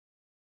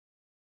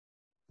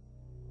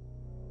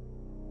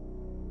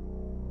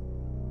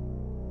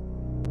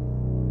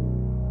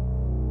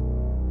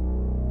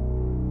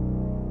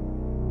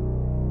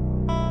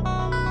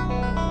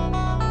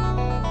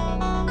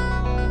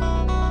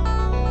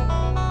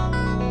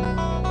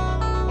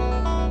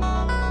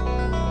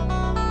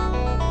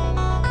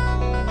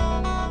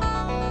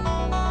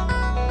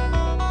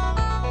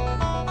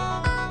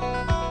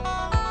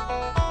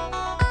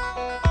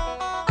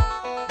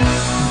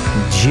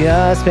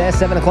Just past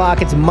 7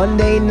 o'clock. It's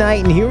Monday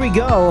night, and here we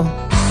go.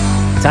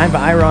 Time for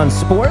Ira on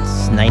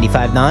Sports,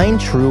 95.9,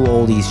 True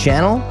Oldies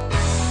Channel.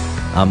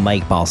 I'm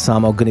Mike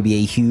Balsamo. Going to be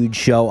a huge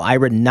show.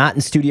 Ira not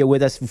in studio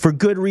with us. For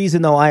good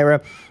reason, though,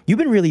 Ira. You've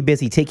been really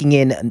busy taking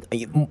in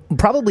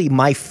probably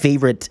my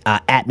favorite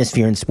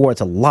atmosphere in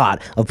sports, a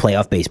lot of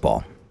playoff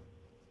baseball.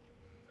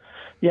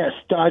 Yes,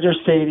 Dodger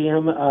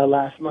Stadium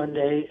last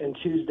Monday and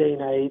Tuesday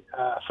night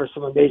for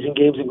some amazing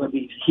games. I'm going to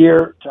be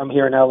here. I'm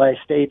here in L.A.,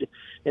 stayed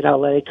in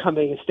L.A.,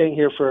 coming and staying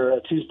here for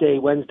Tuesday,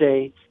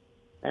 Wednesday.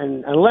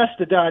 And unless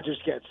the Dodgers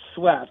get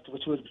swept,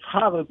 which would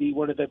probably be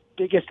one of the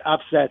biggest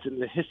upsets in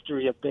the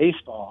history of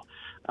baseball,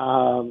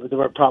 there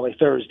were probably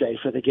Thursday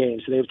for the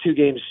game. So they have two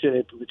games,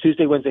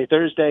 Tuesday, Wednesday,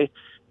 Thursday,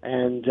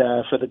 and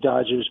for the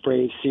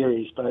Dodgers-Braves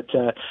series. But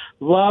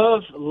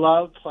love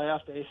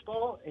playoff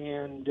baseball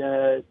and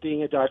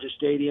being at Dodger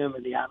Stadium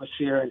and the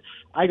atmosphere. And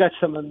I got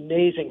some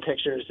amazing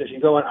pictures. If you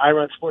go on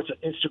Ira on Sports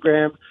on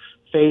Instagram,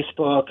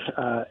 Facebook,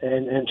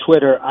 and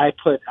Twitter, I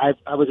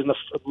was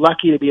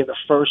lucky to be in the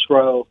first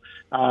row,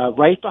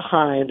 right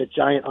behind the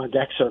giant on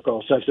deck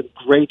circle. So I have some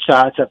great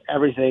shots of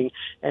everything.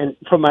 And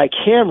from my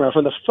camera,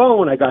 from the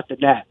phone, I got the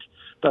net.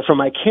 But from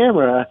my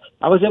camera,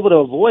 I was able to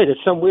avoid it.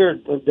 Some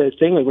weird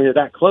thing when you're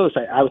that close.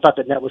 I thought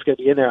the net was going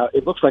to be in there.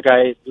 It looks like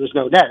there's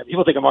no net.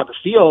 People think I'm on the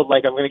field,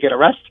 like I'm going to get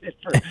arrested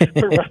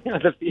for running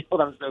on the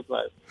field. I'm so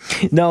close.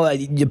 No,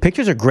 your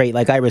pictures are great.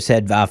 Like Ira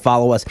said,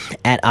 follow us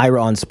at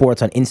Ira on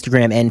Sports on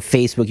Instagram and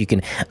Facebook. You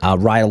can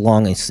ride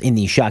along in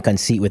the shotgun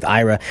seat with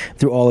Ira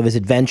through all of his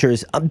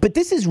adventures. But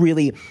this is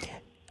really...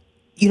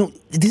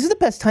 this is the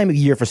best time of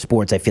year for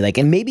sports, I feel like.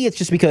 And maybe it's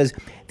just because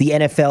the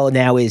NFL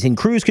now is in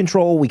cruise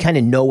control. We kind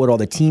of know what all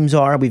the teams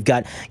are. We've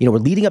got, we're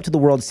leading up to the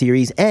World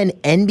Series, and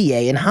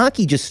NBA and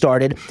hockey just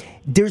started.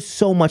 There's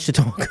so much to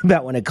talk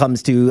about when it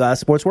comes to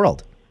sports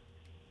world.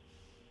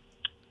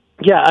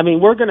 Yeah, I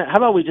mean, how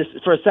about we just,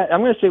 for a sec,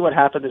 I'm going to say what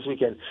happened this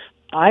weekend.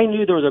 I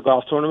knew there was a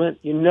golf tournament.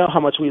 You know how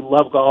much we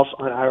love golf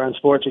on Ira on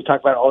Sports. We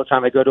talk about it all the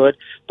time. I go to it.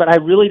 But I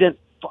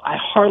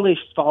hardly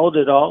followed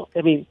it all.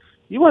 I mean,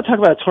 you want to talk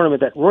about a tournament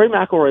that Rory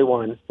McIlroy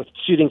won with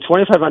shooting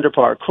 25 under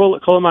par,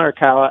 Colin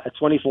Morikawa at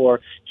 24,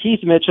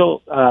 Keith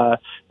Mitchell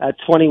at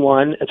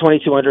 21, at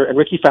 22 under, and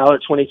Ricky Fowler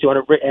at 22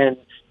 under, and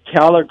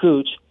Taylor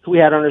Gooch, who we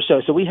had on our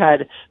show. So we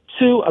had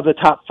two of the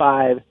top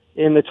five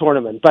in the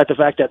tournament. But the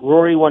fact that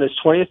Rory won his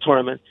 20th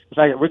tournament, the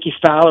fact that Ricky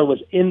Fowler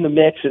was in the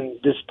mix, and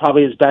this is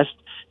probably his best,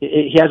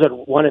 he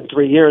hasn't won in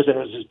 3 years, and it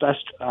was his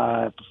best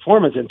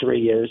performance in 3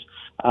 years.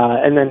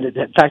 And then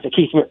the fact that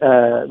Keith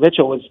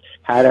Mitchell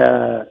had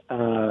a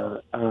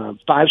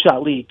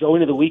 5-shot lead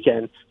going into the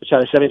weekend, which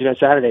had a 17 on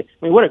Saturday. I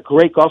mean, what a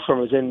great golf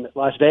tournament was in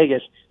Las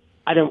Vegas.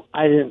 I didn't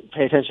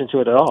pay attention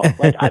to it at all.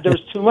 Like there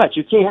was too much.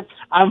 You can't.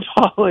 I'm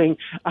following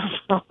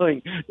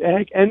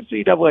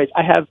NCAA.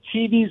 I have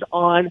TVs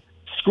on,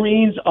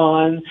 screens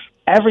on,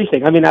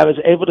 everything. I mean, I was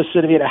able to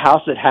sit at a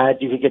house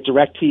that you could get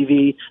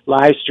DirecTV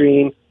live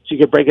stream. So you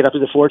could break it up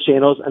into 4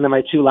 channels, and then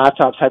my 2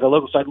 laptops had the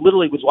logo. So I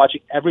literally was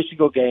watching every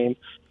single game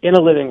in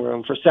a living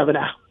room for 7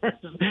 hours,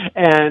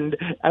 and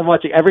I'm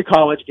watching every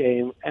college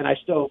game, and I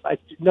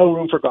no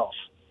room for golf.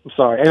 I'm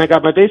sorry. And I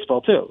got my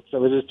baseball, too, so it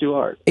was just too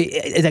hard.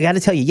 I got to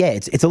tell you,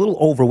 it's a little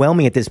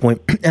overwhelming at this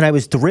point, and I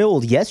was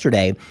thrilled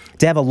yesterday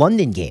to have a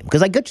London game,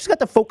 because I just got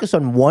to focus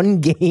on one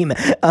game,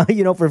 for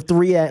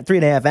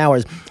 3.5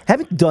 hours.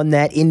 Haven't done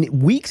that in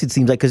weeks, it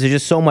seems like, because there's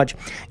just so much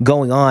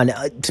going on.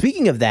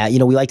 Speaking of that, we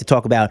like to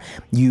talk about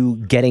you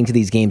getting to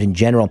these games in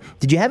general.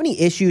 Did you have any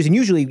issues? And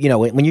usually,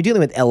 when you're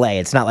dealing with LA,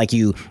 it's not like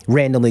you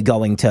randomly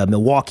going to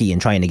Milwaukee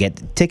and trying to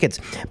get tickets,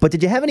 but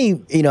did you have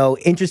any,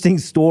 interesting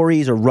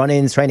stories or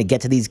run-ins trying to get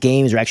to these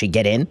games or actually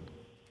get in?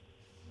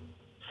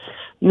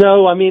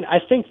 No, I mean, I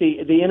think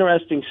the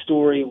interesting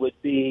story would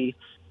be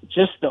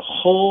just the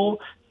whole,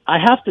 I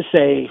have to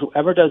say,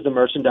 whoever does the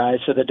merchandise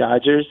for the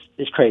Dodgers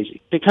is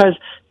crazy, because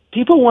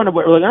people want to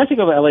wear, when I think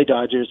of LA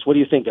Dodgers, what do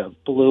you think of?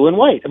 Blue and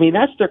white. I mean,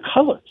 that's their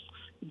colors.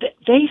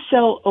 They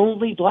sell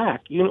only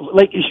black.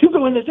 Like if you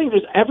go in the thing,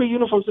 there's every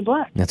uniform's in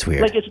black. That's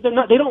weird. Like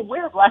they don't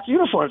wear black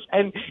uniforms,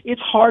 and it's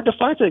hard to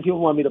find something. People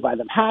want me to buy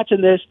them hats in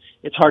this.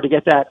 It's hard to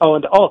get that. I'll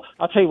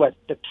tell you what,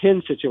 the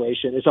pin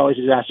situation is always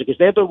a disaster, because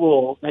they have the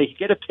rule now you can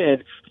get a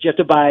pin, but you have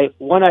to buy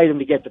one item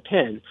to get the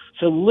pin.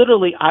 So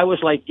literally, I was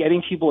like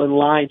getting people in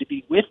line to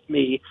be with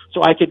me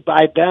so I could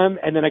buy them,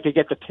 and then I could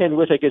get the pin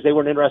with it, because they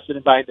weren't interested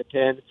in buying the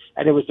pin,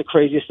 and it was the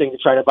craziest thing to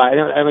try to buy.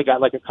 I only got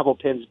like a couple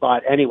pins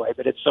bought anyway,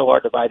 but it's so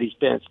hard to buy these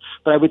pins.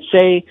 But I would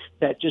say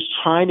that just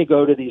trying to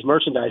go to these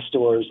merchandise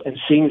stores and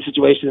seeing the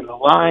situation in the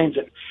lines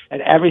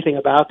and everything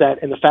about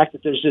that, and the fact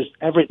that there's just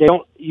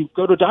you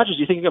go to Dodgers,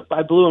 you think you can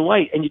buy blue and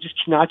white, and you just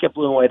cannot get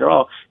blue and white at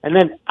all. And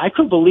then I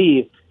couldn't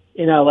believe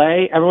in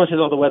LA, everyone says,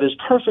 the weather's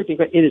perfect.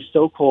 It is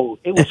so cold.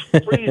 It was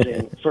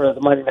freezing for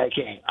the Monday night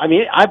game. I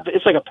mean,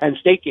 it's like a Penn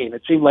State game.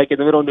 It seemed like in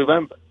the middle of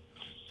November.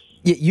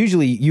 Yeah,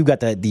 usually you got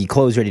the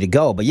clothes ready to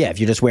go, but yeah, if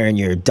you're just wearing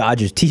your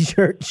Dodgers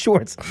t-shirt,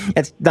 shorts,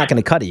 that's not going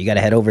to cut it. You got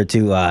to head over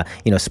to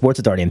Sports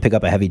Authority and pick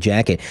up a heavy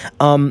jacket.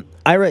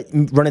 Ira,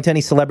 run into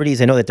any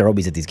celebrities? I know that they're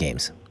always at these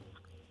games.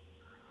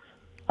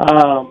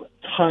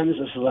 tons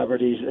of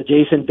celebrities.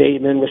 Jason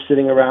Bateman was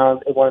sitting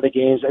around at one of the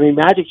games. I mean,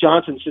 Magic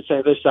Johnson sits on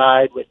the other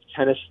side with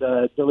tennis,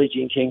 Billie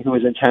Jean King, who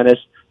was in tennis.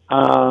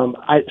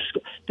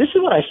 This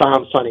is what I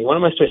found funny. One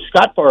of my friends,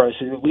 Scott Boras,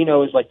 who we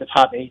know is like the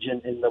top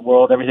agent in the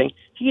world, everything,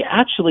 he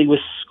actually was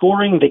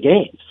scoring the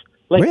games.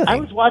 Like, really? I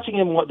was watching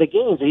him the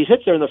games, and he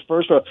sits there in the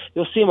first row.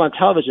 You'll see him on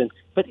television,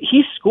 but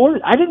he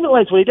scored. I didn't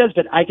realize what he does,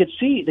 but I could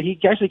see that he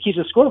actually keeps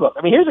a scorebook.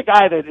 I mean, here's a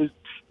guy that is,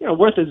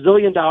 worth $1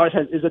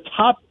 zillion, is a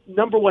top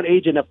number one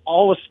agent of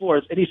all of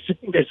sports, and he's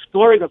sitting there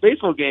scoring a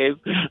baseball game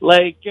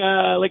like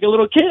a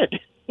little kid.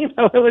 It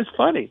was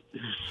funny.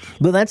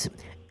 Well, that's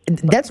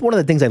one of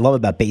the things I love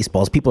about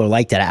baseball is people are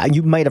like that.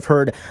 You might have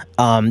heard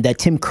that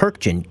Tim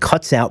Kirkjian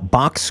cuts out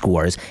box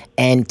scores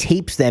and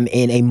tapes them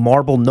in a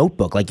marble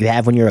notebook like you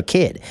have when you're a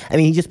kid. I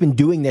mean, he's just been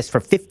doing this for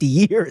 50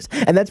 years,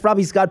 and that's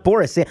probably Scott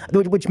Boras,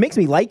 which makes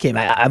me like him.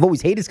 I've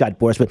always hated Scott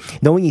Boras, but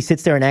knowing he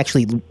sits there and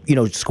actually,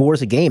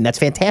 scores a game, that's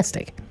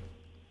fantastic.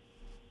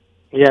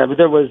 Yeah, but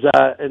there was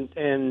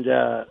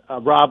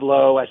Rob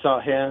Lowe. I saw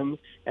him,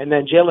 and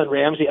then Jalen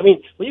Ramsey. I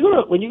mean, when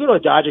you go to a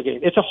Dodger game,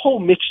 it's a whole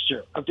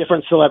mixture of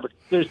different celebrities.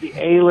 There's the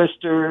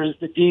A-listers,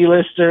 the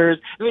D-listers.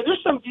 I mean,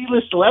 there's some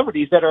D-list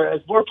celebrities that are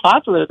more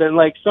popular than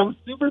like some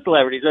super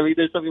celebrities. I mean,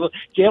 there's some people.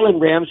 Jalen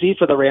Ramsey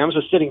for the Rams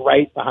was sitting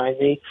right behind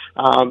me.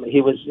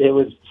 It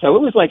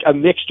was like a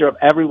mixture of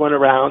everyone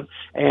around,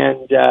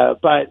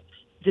 but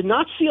did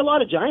not see a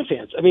lot of Giant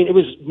fans. I mean, it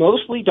was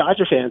mostly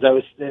Dodger fans.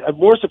 I'm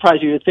more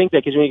surprised you would think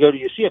that because when you go to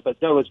see it, but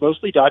no, it was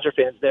mostly Dodger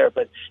fans there.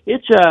 But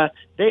it's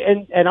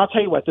and I'll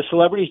tell you what, the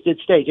celebrities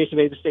did stay. Jason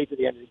Bateman stayed to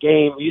the end of the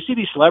game. You see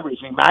these celebrities.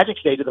 I mean, Magic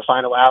stayed to the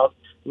final out.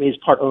 I mean,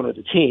 he's part owner of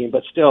the team,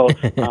 but still,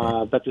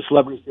 but the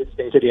celebrities did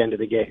stay to the end of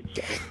the game.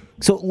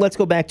 So let's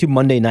go back to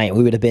Monday night.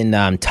 We would have been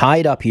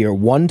tied up here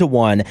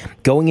 1-1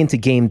 going into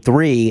Game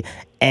 3,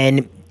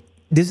 and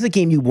this is a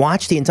game you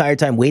watched the entire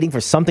time waiting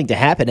for something to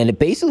happen, and it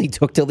basically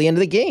took till the end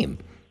of the game.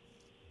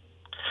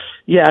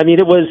 Yeah, I mean,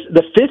 it was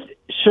the fifth.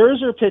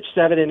 Scherzer pitched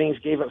 7 innings,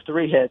 gave up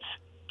 3 hits,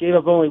 gave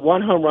up only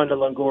 1 home run to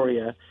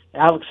Longoria.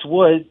 Alex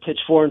Wood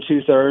pitched 4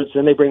 2/3.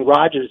 Then they bring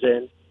Rogers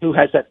in, who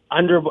has that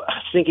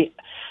thinking.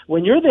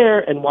 When you're there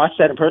and watch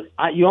that in person,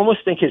 you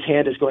almost think his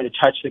hand is going to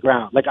touch the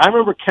ground. Like, I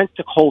remember Kent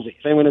Tekulve.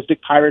 If anyone is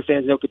big Pirate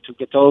fans know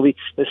Tekulve,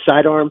 the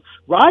sidearm.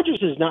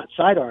 Rogers is not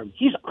sidearm.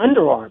 He's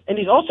underarm. And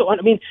he's also,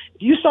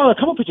 you saw a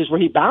couple pitches where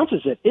he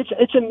bounces it.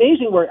 It's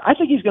amazing where I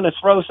think he's going to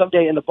throw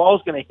someday and the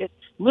ball's going to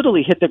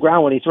literally hit the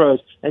ground when he throws.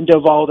 And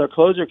Doval, their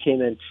closer,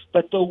 came in.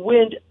 But the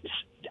wind,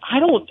 I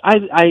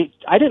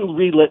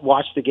didn't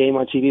watch the game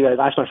on TV, but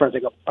I asked my friends, I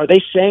go, are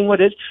they saying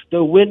what it is?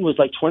 The wind was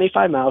like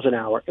 25 miles an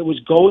hour. It was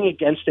going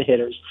against the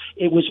hitters.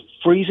 It was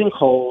freezing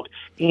cold,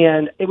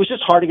 and it was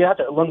just hard to get out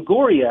there.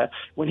 Longoria,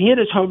 when he hit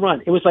his home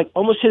run, it was like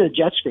almost hit a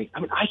jet ski. I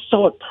mean, I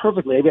saw it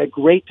perfectly. I had a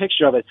great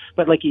picture of it,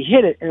 but like he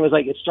hit it, and it was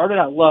like it started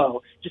out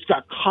low, just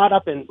got caught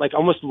up in like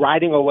almost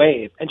riding a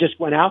wave, and just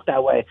went out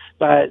that way.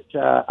 But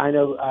I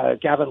know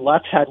Gavin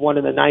Lux had one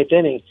in the 9th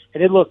inning,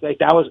 and it looked like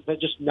that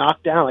just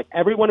knocked down. Like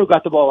everyone who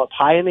got the ball up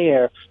high in the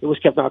air, it was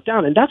kept knocked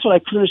down. And that's what I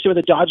couldn't understand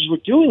what the Dodgers were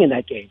doing in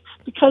that game,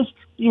 because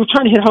you were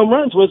trying to hit home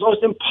runs was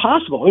almost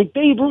impossible. I mean,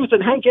 Babe Ruth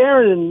and Hank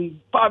Aaron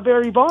and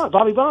Barry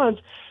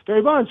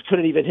Bonds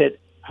couldn't even hit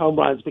home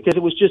runs because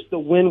it was just the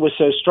wind was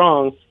so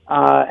strong.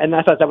 And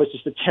I thought that was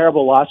just a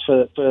terrible loss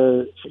for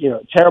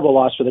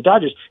the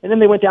Dodgers. And then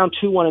they went down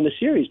 2-1 in the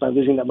series by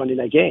losing that Monday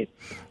night game.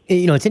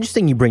 It's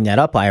interesting you bring that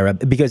up, Ira,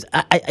 because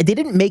they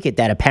didn't make it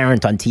that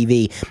apparent on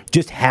TV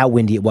just how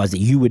windy it was that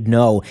you would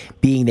know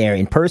being there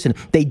in person.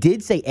 They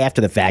did say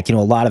after the fact, a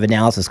lot of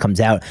analysis comes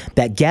out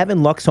that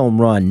Gavin Lux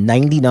home run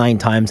 99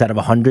 times out of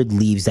 100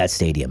 leaves that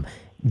stadium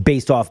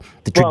based off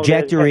the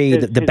trajectory,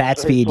 the bat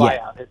speed.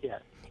 Yeah.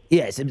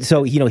 Yes,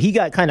 so he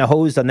got kind of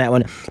hosed on that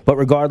one, but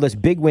regardless,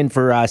 big win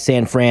for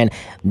San Fran.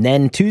 And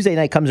then Tuesday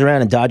night comes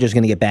around, and Dodgers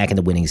going to get back in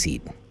the winning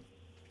seat.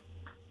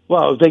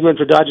 Well, big win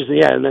for Dodgers,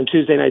 yeah. And then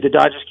Tuesday night, the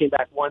Dodgers came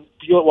back.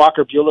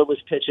 Walker Buehler was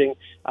pitching,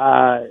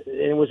 and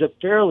it was a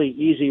fairly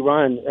easy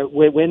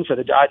win for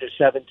the Dodgers,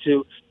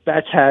 7-2.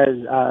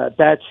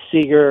 Betts,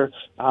 Seager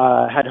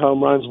had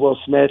home runs. Will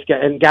Smith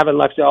and Gavin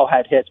Lux all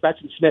had hits. Betts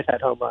and Smith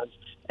had home runs,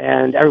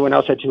 and everyone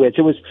else had 2 hits.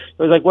 It was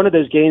like one of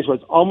those games where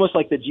it's almost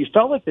like you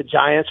felt like the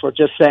Giants were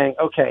just saying,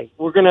 okay,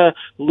 we're going to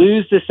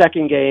lose the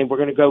second game. We're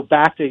going to go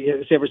back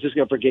to San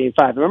Francisco for Game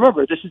 5. And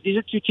remember, these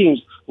are 2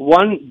 teams.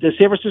 The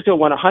San Francisco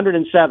won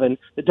 107.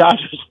 The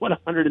Dodgers won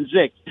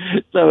 106.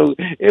 So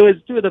it was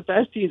 2 of the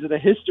best teams in the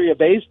history of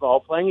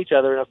baseball playing each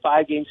other in a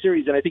 5-game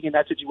series. And I think in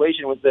that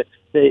situation was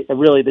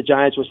the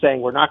Giants were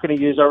saying, we're not going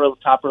to use our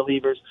top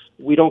relievers.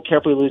 We don't care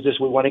if we lose this.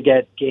 We want to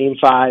get Game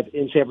 5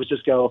 in San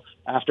Francisco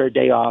after a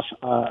day off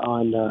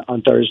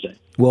on Thursday.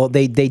 Well,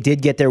 they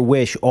did get their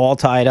wish, all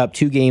tied up,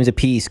 2 games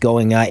apiece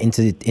going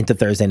into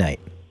Thursday night.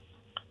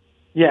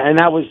 Yeah, and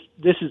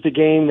this is the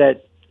game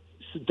that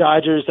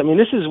Dodgers. I mean,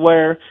 this is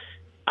where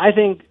I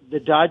think the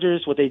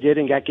Dodgers, what they did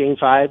and got Game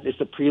 5, is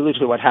the prelude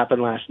to what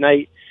happened last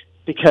night.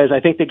 because I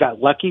think they got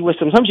lucky with.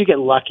 Sometimes you get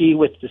lucky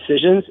with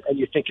decisions, and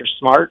you think you're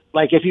smart.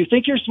 Like if you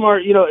think you're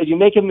smart, if you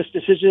make a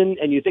decision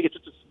and you think it's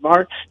a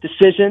smart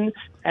decision,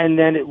 and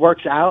then it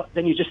works out,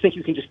 then you just think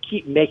you can just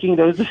keep making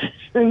those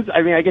decisions.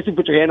 I mean, I guess you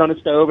put your hand on the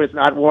stove and it's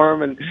not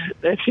warm, and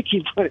then you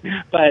keep putting.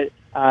 But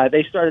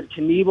they started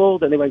Knievel,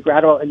 then they went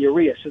Gradwell and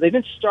Urias. So they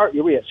didn't start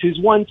Urias, who's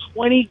won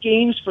 20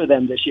 games for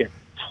them this year.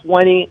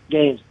 20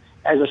 games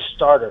as a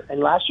starter. And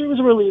last year he was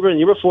a reliever, and the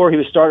year before he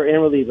was starter and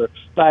reliever.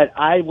 But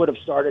I would have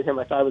started him.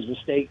 I thought it was a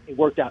mistake. It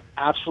worked out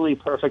absolutely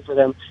perfect for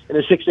them. In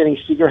the sixth inning,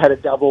 Seager had a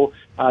double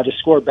to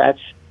score bets,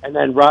 and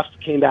then Ruff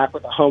came back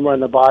with a home run in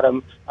the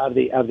bottom of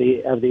the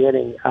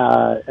inning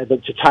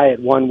to tie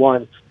it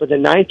 1-1. But the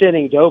ninth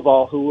inning,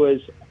 Doval, who was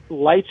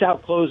lights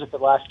out closer for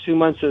the last 2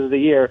 months of the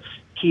year,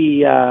 he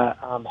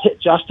hit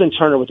Justin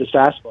Turner with his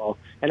fastball.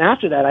 And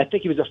after that, I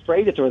think he was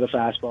afraid to throw the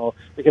fastball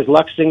because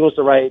Luck singles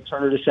to right,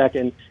 Turner to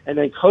second. And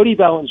then Cody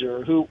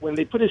Bellinger, who, when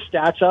they put his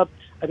stats up,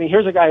 I mean,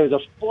 here's a guy who's a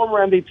former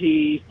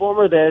MVP,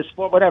 former this,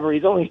 whatever.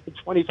 He's only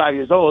 25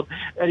 years old,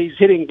 and he's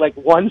hitting like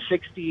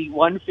 160,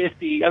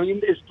 150. I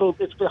mean, it's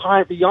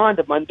beyond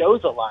the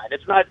Mendoza line.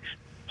 It's not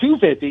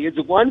 250, it's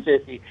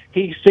 150.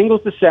 He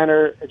singles to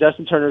center,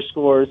 Justin Turner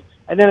scores,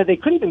 and then they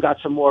couldn't even got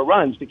some more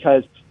runs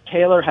because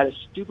Taylor had a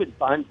stupid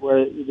bunt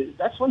where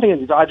that's one thing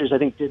the Dodgers I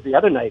think did the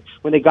other night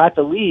when they got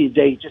the lead.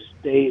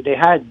 They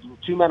had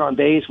two men on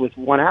base with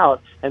one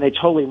out, and they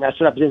totally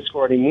messed it up. They didn't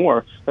score any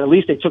more, but at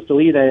least they took the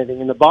lead.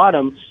 In the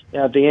bottom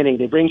of the inning,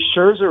 they bring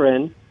Scherzer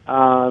in,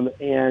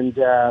 and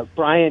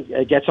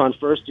Bryant gets on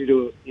first due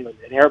to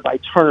an error by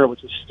Turner,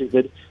 which was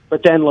stupid.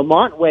 But then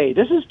Lamont Wade,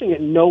 this is the thing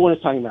that no one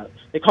is talking about.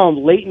 They call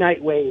him Late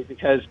Night Wade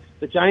because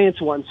the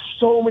Giants won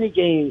so many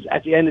games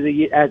at the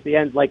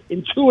end, like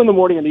in 2 a.m.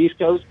 on the East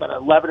Coast, but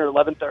 11 or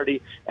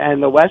 11:30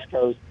 and the West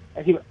Coast.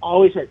 And he would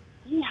always hit.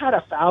 He had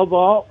a foul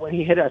ball when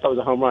he hit it. I thought it was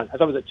a home run. I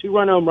thought it was a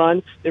 2-run home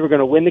run. They were going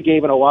to win the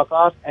game in a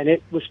walk-off, and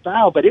it was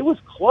foul, but it was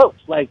close.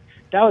 Like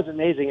that was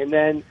amazing. And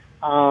then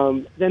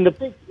the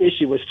big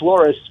issue was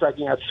Flores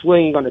striking out,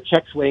 swinging on the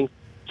check swing.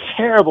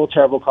 Terrible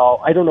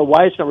call. I don't know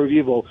why it's not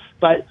reviewable,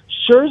 but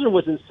Scherzer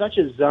was in such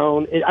a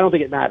zone. I don't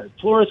think it mattered.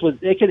 Flores was.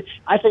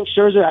 I think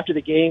Scherzer after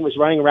the game was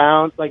running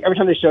around. Like every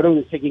time they showed him, he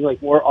was taking like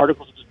more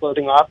articles of his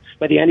clothing off.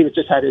 By the end, he was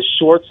just had his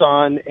shorts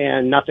on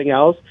and nothing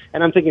else.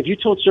 And I'm thinking, if you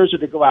told Scherzer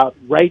to go out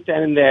right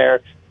then and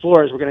there,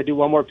 Flores, we're going to do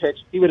one more pitch,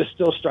 he would have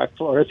still struck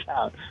Flores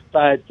out.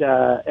 But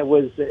it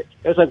was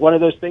like one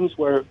of those things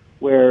where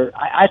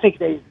I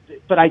think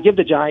but I give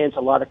the Giants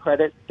a lot of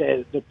credit.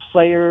 The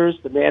players,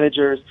 the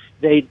managers,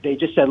 they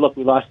just said, look,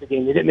 we lost the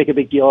game. They didn't make a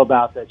big deal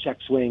about the check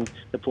swing,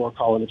 the poor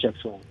call in the check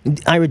swing.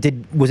 Ira,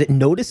 was it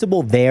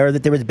noticeable there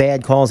that there was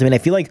bad calls? I mean, I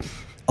feel like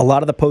a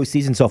lot of the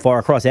postseason so far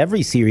across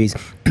every series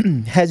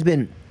has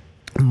been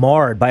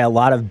marred by a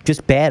lot of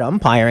just bad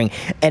umpiring,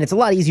 and it's a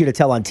lot easier to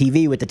tell on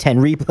TV with the 10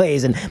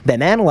 replays and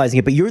them analyzing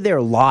it, but you're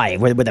there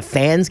live. Were the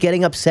fans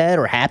getting upset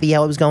or happy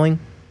how it was going?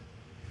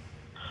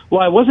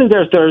 Well, I wasn't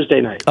there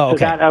Thursday night. Oh,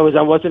 okay. I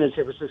wasn't in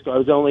San Francisco. I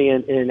was only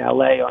in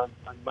L.A. on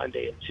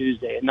Monday and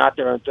Tuesday, and not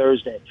there on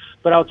Thursday.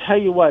 But I'll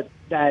tell you what,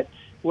 that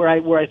where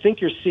I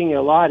think you're seeing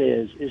a lot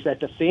is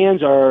that the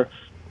fans are.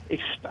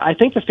 I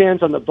think the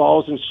fans on the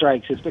balls and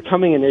strikes is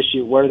becoming an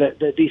issue where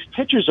these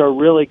pitchers are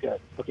really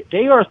good. Okay,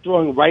 they are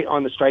throwing right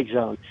on the strike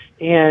zone,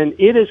 and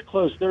it is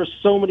close. There are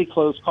so many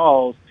close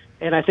calls.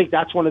 And I think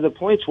that's one of the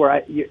points where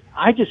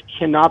I just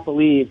cannot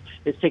believe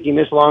it's taking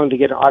this long to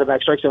get an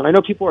automatic strike zone. I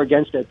know people are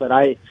against it, but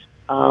I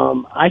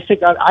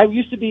think I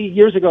used to be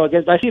years ago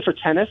against. I see it for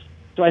tennis,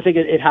 so I think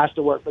it has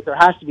to work. But there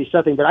has to be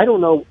something. But I don't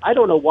know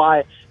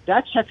why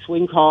that check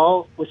swing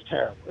call was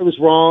terrible. It was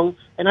wrong,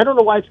 and I don't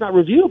know why it's not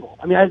reviewable.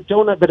 I mean, I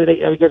don't know, but I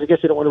guess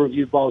they don't want to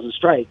review balls and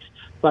strikes.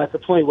 But the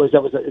point was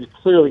it was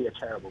clearly a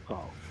terrible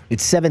call.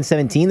 It's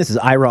 7:17. This is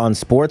Ira on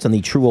Sports on the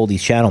True Oldies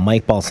channel.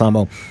 Mike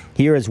Balsamo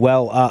here as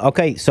well.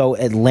 Okay, so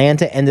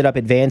Atlanta ended up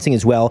advancing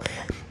as well.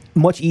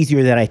 Much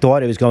easier than I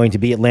thought it was going to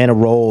be. Atlanta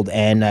rolled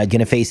and going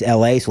to face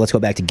L.A., so let's go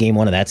back to Game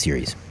 1 of that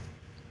series.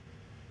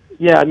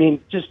 Yeah, I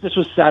mean, this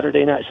was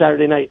Saturday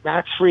night.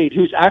 Max Fried,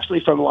 who's actually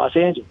from Los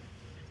Angeles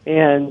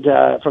and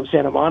from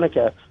Santa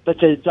Monica, but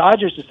the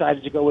Dodgers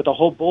decided to go with a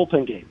whole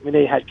bullpen game. I mean,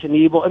 they had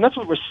Knievel, and that's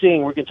what we're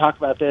seeing. We're going to talk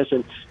about this,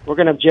 and we're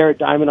going to have Jared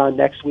Diamond on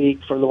next week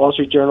from the Wall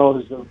Street Journal,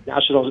 who's the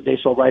national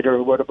baseball writer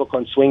who wrote a book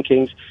on Swing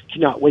Kings.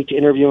 Cannot wait to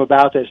interview him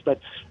about this.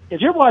 But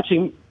if you're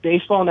watching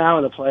baseball now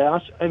in the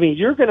playoffs, I mean,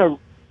 you're going to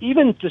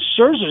even the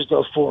Scherzers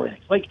go 4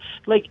 innings. Like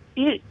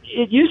it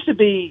used to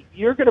be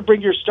you're going to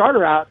bring your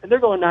starter out and they're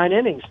going 9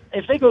 innings.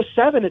 If they go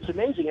 7, it's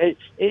amazing.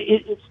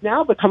 It's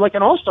now become like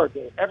an all-star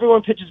game.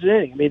 Everyone pitches an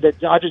inning. I mean, the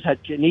Dodgers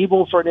had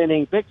Knievel for an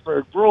inning,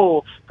 Bickford,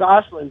 Brule,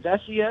 Goslin,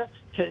 Vesia,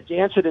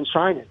 Jansen, and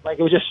Trinan. Like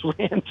it just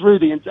ran through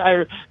the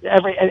entire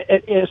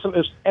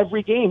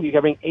every game. You're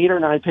having 8 or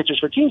 9 pitchers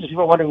for teams. If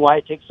people are wondering why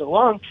it takes so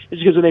long, it's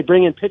because when they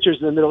bring in pitchers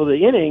in the middle of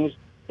the innings,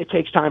 it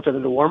takes time for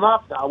them to warm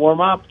up, not warm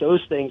up,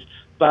 those things.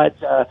 But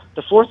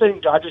the fourth inning,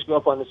 Dodgers go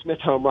up on the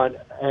Smith home run,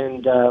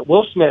 and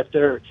Will Smith,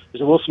 there's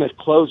a Will Smith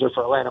closer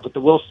for Atlanta, but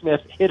the Will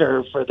Smith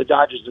hitter for the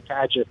Dodgers, the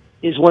catcher,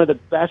 is one of the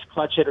best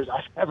clutch hitters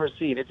I've ever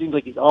seen. It seems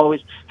like he's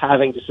always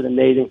having just an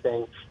amazing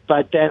thing.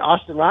 But then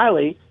Austin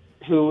Riley,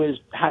 who is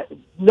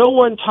no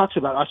one talks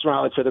about Austin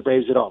Riley for the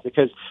Braves at all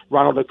because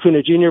Ronald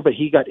Acuna Jr., but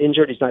he got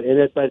injured. He's not in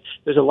it. But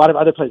there's a lot of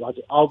other players.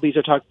 Albies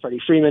are talking,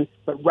 Freddie Freeman.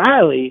 But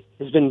Riley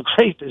has been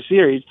great this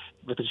series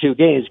with the two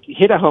games. He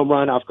hit a home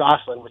run off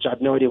Gosselin, which I have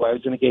no idea why it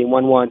was in the game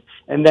 1-1.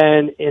 And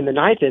then in the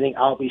ninth inning,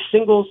 Albie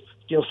singles,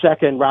 Steele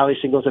second, Riley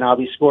singles, and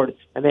Albie scored,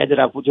 and they ended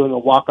up doing a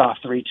walk-off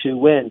 3-2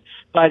 win.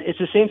 But it's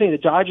the same thing. The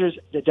Dodgers,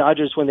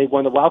 when they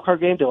won the wild card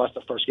game, they lost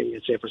the first game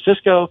against San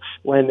Francisco.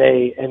 When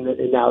they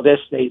and now this,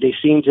 they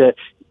seem to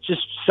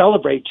just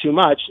celebrate too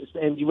much,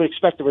 and you would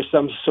expect there was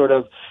some sort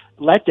of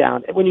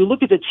letdown. And when you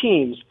look at the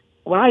teams,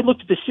 when I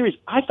looked at the series,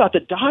 I thought the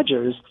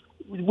Dodgers,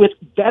 with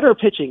better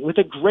pitching, with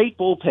a great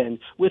bullpen,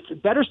 with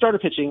better starter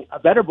pitching, a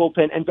better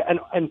bullpen,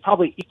 and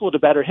probably equal to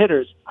better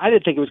hitters, I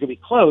didn't think it was going to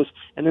be close,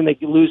 and then they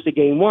lose the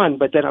game one,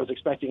 but then I was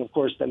expecting, of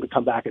course, them to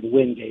come back and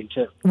win game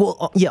two.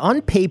 Well, yeah,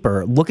 on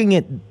paper, looking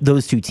at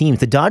those two teams,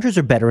 the Dodgers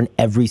are better in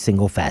every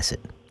single facet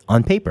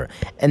on paper,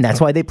 and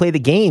that's why they play the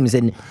games.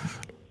 And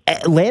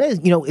Atlanta,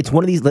 it's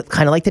one of these,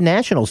 kind of like the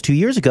Nationals 2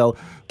 years ago,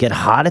 get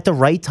hot at the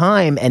right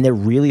time, and they're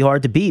really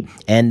hard to beat,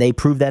 and they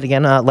proved that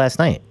again last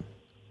night.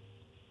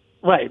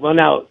 Right. Well,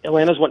 now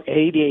Atlanta's won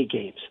 88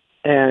 games,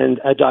 and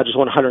Dodgers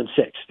won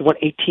 106. They won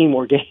 18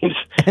 more games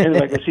in the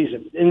regular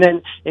season. And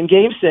then in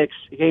Game 6,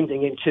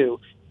 Game 2,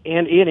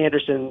 and Ian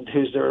Anderson,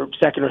 who's their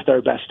second or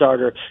third best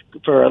starter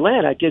for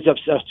Atlanta, gives up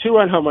a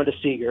 2-run home run to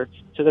Seager,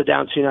 so they're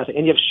down 2-0.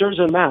 And you have Scherzer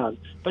on the mound.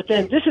 But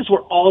then this is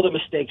where all the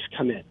mistakes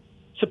come in.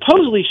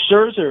 Supposedly,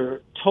 Scherzer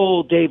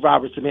told Dave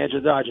Roberts, the manager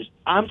of the Dodgers,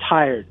 I'm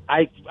tired.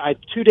 I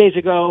 2 days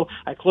ago,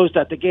 I closed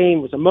out the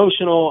game, was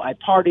emotional, I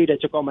partied, I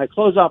took all my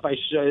clothes off, I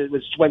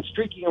went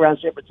streaking around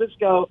San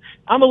Francisco.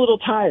 I'm a little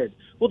tired.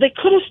 Well, they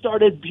could have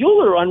started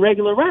Buehler on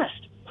regular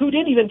rest, who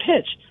didn't even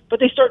pitch. But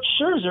they start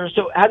Scherzer,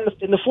 so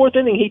in the fourth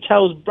inning, he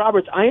tells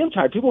Roberts, I am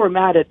tired. People were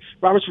mad at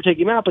Roberts for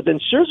taking him out, but then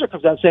Scherzer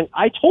comes out saying,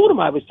 I told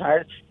him I was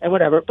tired, and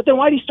whatever. But then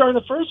why did he start in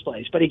the first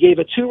place? But he gave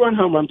a 2-run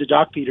home run to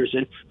Doc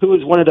Peterson, who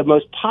was one of the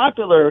most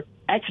popular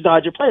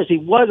ex-Dodger players. He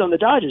was on the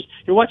Dodgers.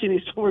 You're watching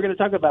these, we're going to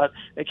talk about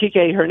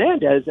Kike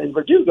Hernandez and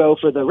Verdugo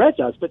for the Red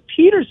Sox, but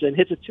Peterson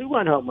hits a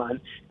 2-run home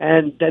run,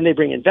 and then they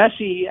bring in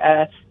Vesey,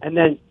 and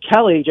then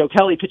Joe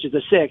Kelly pitches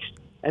a sixth.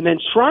 And then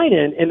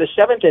Treinen in the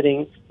seventh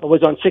inning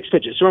was on 6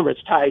 pitches. So remember,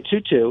 it's tied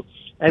 2-2.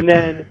 And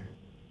then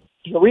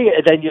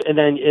Urias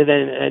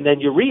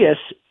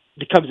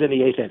comes in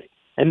the eighth inning,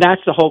 and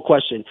that's the whole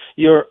question.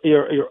 You're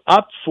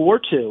up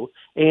 4-2,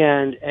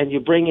 and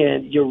you bring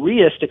in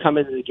Urias to come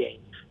into the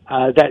game.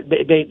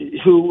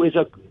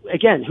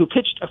 Who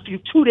pitched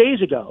 2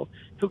 days ago,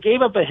 who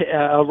gave up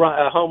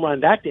a home run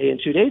that day and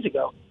 2 days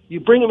ago. You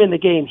bring him in the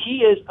game. He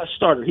is a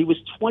starter. He was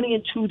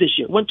 20-2 this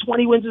year. Won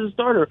 20 wins as a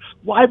starter.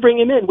 Why bring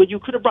him in when you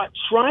could have brought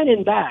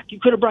Treinen back? You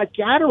could have brought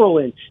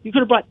Gatterell in. You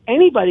could have brought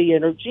anybody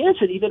in, or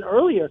Jansen even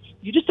earlier.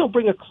 You just don't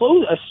bring a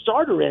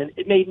starter in.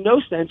 It made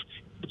no sense.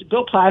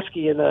 Bill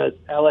Plaschke in the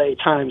L.A.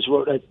 Times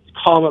wrote a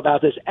column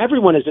about this.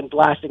 Everyone has been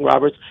blasting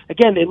Roberts.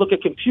 Again, they look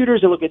at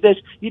computers and look at this.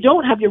 You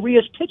don't have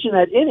Urias pitch in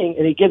that inning,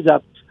 and he gives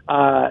up.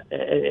 And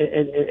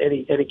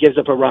he gives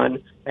up a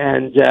run,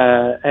 and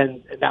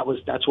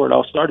that's where it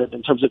all started.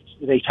 In terms of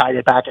they tied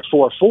it back at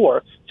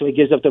 4-4, so he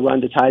gives up the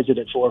run to ties it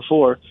at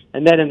 4-4,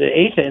 and then in the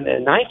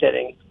ninth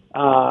inning,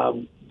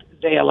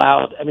 they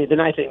allowed. I mean, the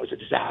ninth inning was a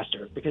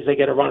disaster because they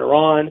get a runner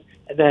on,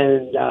 and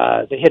then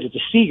they hit it to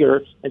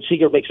Seager, and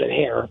Seager makes an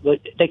error.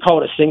 They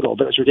call it a single,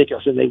 but it's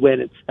ridiculous, and they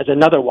win. As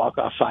another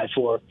walk-off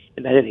 5-4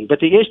 in that inning.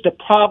 But the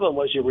problem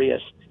was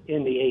Urias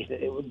in the eighth.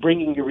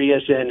 Bringing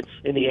Urias in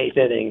the eighth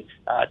inning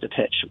to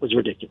pitch was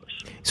ridiculous.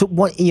 So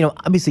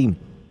obviously,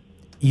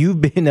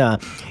 you've been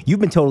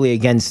totally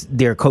against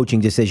their coaching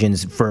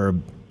decisions for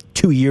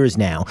 2 years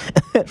now.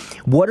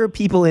 What are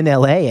people in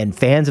LA and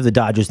fans of the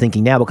Dodgers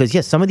thinking now? Because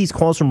yes, some of these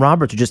calls from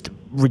Roberts are just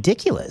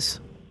ridiculous.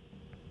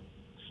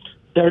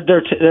 I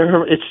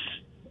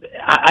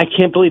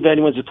can't believe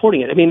anyone's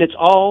supporting it. I mean,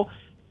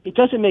 it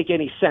doesn't make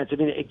any sense. I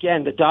mean,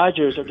 again, the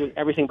Dodgers are doing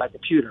everything by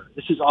computer.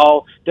 This is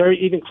all, they're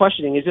even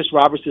questioning, is this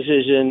Roberts'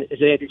 decision?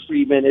 Is it Andy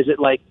Friedman? Is it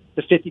like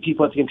the 50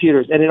 people at the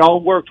computers? And it all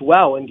worked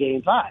well in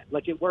Game 5.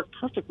 Like, it worked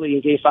perfectly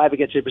in Game 5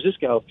 against San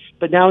Francisco.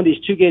 But now in these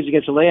 2 games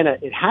against Atlanta,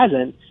 it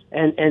hasn't.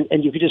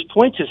 And you could just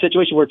point to a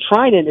situation where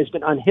Treinen has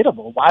been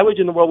unhittable. Why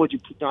in the world would you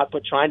not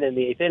put Treinen in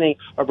the eighth inning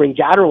or bring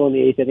Gatterell in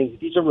the eighth inning?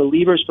 These are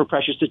relievers for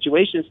pressure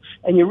situations.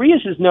 And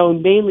Urias is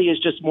known mainly as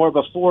just more of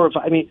a 4 or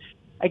 5. I mean,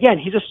 again,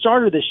 he's a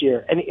starter this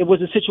year, and it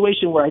was a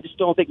situation where I just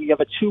don't think you have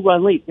a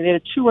 2-run lead. And they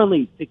had a 2-run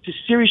lead. The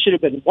series should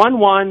have been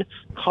 1-1,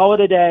 call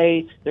it a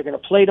day, they're going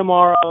to play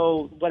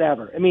tomorrow,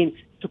 whatever. I mean,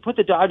 to put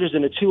the Dodgers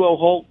in a 2-0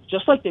 hole,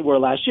 just like they were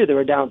last year, they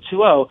were down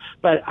 2-0,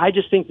 but I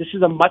just think this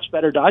is a much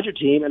better Dodger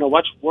team and a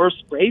much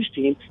worse Braves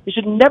team. They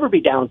should never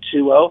be down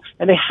 2-0,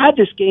 and they had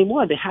this game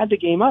won. They had the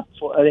game up.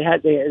 They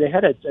had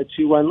a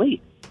 2-run lead.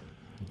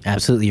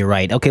 Absolutely, you're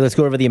right. Okay, let's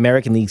go over the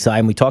American League side.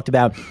 And we talked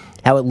about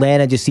how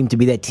Atlanta just seemed to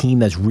be that team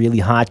that's really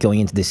hot going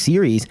into this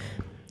series.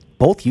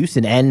 Both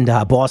Houston and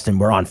Boston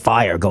were on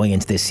fire going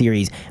into this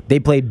series. They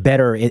played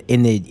better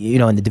in the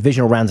in the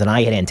divisional rounds than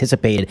I had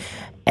anticipated,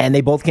 and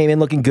they both came in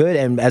looking good.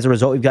 And as a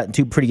result, we've gotten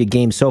two pretty good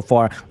games so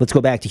far. Let's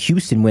go back to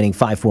Houston winning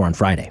 5-4 on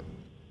Friday.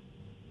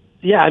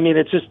 Yeah, I mean,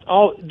 it's just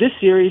all this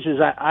series is.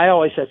 I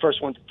always said first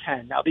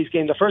 1-10. Now these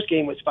games, the first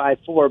game was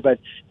 5-4, but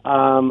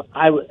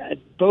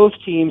both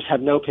teams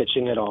have no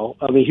pitching at all.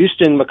 I mean,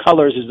 Houston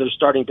McCullers is their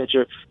starting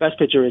pitcher. Best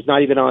pitcher is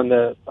not even on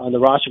the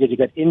roster because he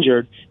got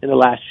injured in the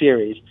last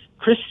series.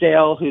 Chris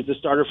Sale, who's the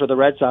starter for the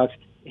Red Sox,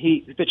 he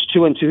pitched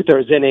 2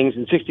 2/3 innings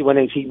in 61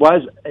 innings. He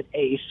was an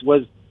ace.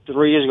 Was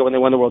 3 years ago when they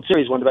won the World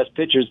Series, one of the best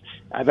pitchers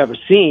I've ever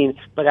seen.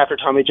 But after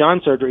Tommy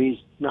John surgery, he's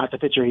not the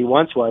pitcher he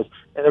once was.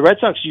 And the Red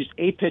Sox used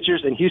 8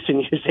 pitchers, and Houston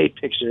used 8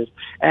 pitchers.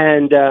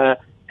 And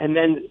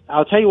then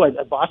I'll tell you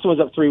what, Boston was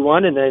up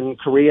 3-1, and then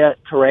Correa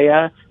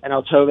and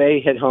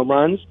Altuve hit home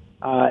runs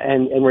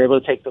and were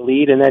able to take the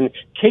lead. And then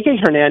Kike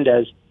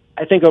Hernandez,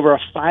 I think over a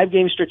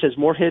 5-game stretch, has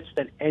more hits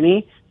than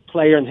any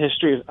player in the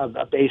history of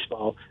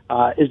baseball,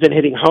 has been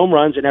hitting home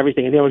runs and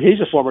everything. And he's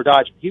a former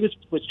Dodger. He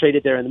was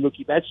traded there in the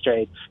Mookie Betts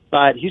trade,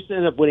 but Houston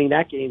ended up winning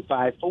that game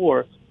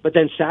 5-4. But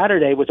then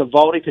Saturday with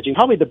Eovaldi pitching,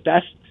 probably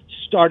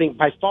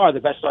by far the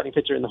best starting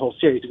pitcher in the whole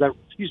series, because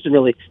Houston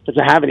really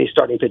doesn't have any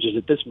starting pitchers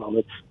at this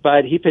moment.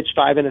 But he pitched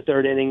 5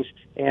 1/3 innings,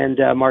 and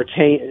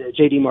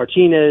J.D.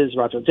 Martinez,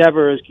 Rafael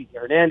Devers, Kike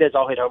Hernandez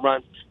all hit home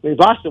runs. I mean,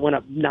 Boston went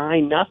up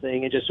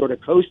 9-0 and just sort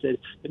of coasted.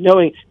 But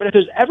if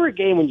there's ever a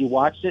game when you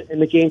watched it,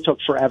 and the game took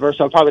forever,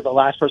 so I'm probably the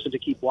last person to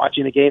keep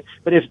watching the game.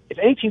 But if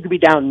any team could be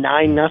down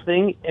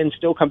 9-0 and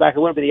still come back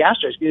and win, but the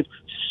Astros, because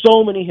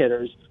so many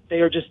hitters. They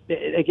are just,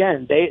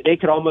 again, they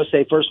could almost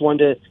say first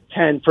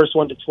 1-10, first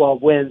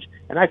 1-12 wins.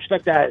 And I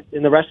expect that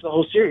in the rest of the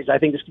whole series. I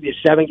think this could be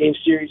a 7-game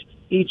series,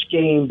 each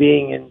game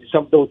being in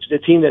the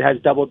team that has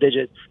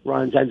double-digit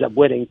runs ends up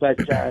winning. But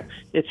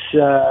it's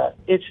a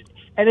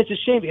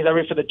shame because, I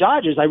mean, for the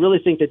Dodgers, I really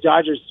think the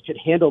Dodgers could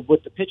handle,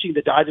 with the pitching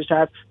the Dodgers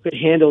have, could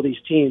handle these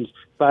teams.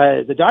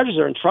 But the Dodgers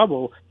are in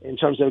trouble in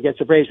terms of against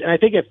the Braves. And I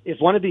think if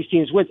one of these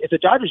teams wins, if the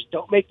Dodgers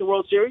don't make the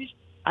World Series,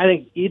 I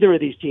think either of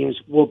these teams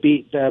will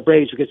beat the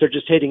Braves because they're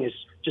just hitting is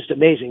just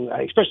amazing,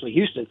 especially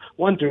Houston.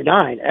 1 through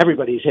 9,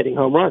 everybody's hitting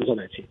home runs on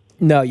that team.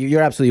 No,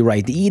 you're absolutely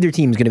right. Either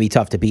team is going to be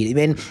tough to beat. I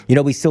mean,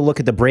 we still look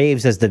at the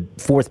Braves as the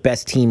 4th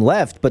best team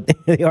left, but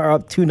they are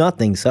up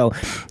 2-0. So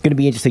it's going to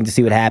be interesting to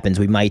see what happens.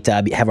 We might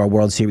have our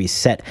World Series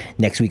set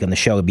next week on the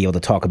show to be able to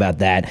talk about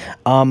that.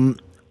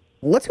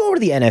 Let's go over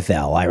to the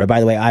NFL, Ira. By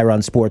the way, Ira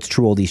on Sports,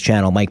 True Oldies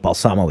channel, Mike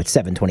Balsamo at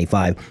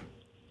 725.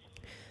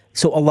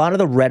 So a lot of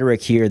the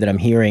rhetoric here that I'm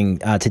hearing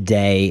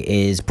today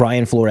is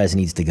Brian Flores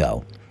needs to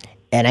go.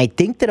 And I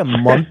think that a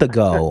month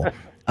ago,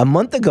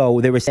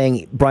 they were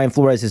saying Brian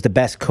Flores is the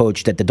best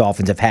coach that the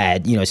Dolphins have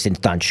had, since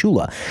Don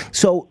Shula.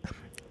 So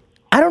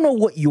I don't know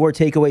what your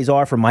takeaways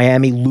are from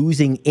Miami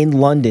losing in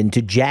London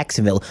to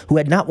Jacksonville, who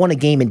had not won a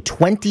game in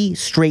 20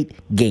 straight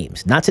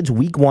games, not since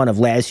week 1 of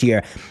last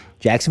year.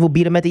 Jacksonville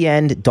beat them at the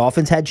end.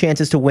 Dolphins had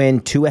chances to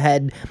win, 2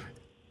 ahead.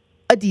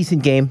 A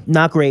decent game,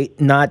 not great,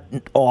 not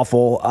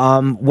awful.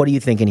 What are you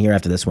thinking here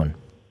after this one?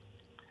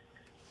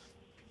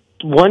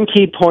 One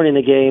key point in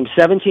the game,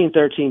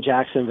 17-13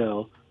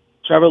 Jacksonville.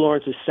 Trevor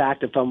Lawrence is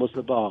sacked and fumbles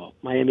the ball.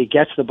 Miami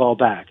gets the ball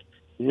back.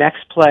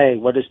 Next play,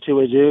 what does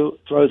Tua do?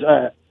 Throws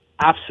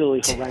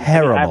absolutely horrendous.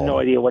 Terrible. I have no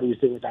idea what he was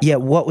doing with that. Yeah,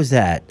 what was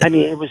that? I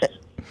mean, it was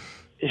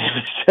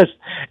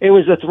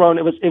a thrown.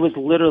 It was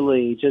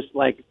literally just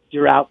like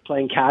you're out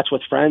playing catch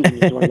with friends and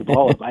you're throwing the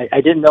ball up.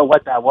 I didn't know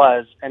what that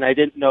was, and I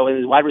didn't know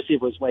his wide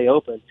receiver was way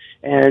open.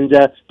 And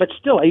but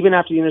still, even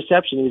after the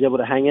interception, he was able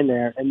to hang in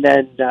there. And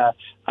then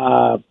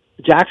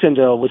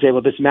Jacksonville was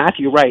able. This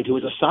Matthew Wright, who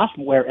was a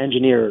software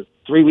engineer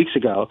 3 weeks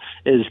ago,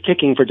 is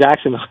kicking for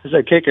Jacksonville as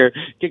a kicker.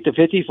 Kicked a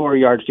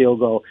 54-yard field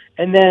goal,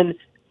 and then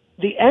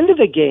the end of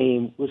the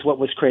game was what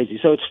was crazy.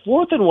 So it's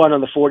 4th and 1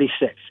 on the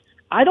 46.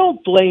 I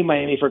don't blame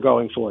Miami for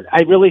going for it.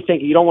 I really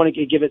think you don't want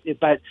to give it,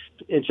 but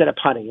instead of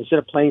punting, instead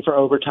of playing for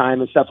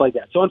overtime and stuff like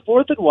that. So on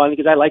 4th and 1,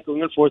 because I like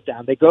going on 4th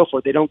down, they go for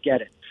it. They don't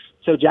get it.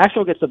 So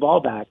Jacksonville gets the ball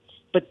back,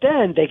 but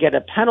then they get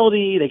a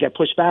penalty. They get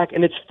pushed back,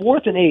 and it's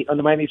 4th and 8 on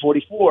the Miami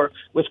 44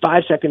 with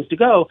 5 seconds to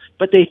go.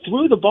 But they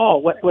threw the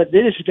ball. What it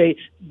is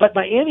but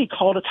Miami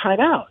called a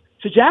timeout.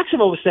 So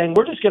Jacksonville was saying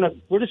we're just gonna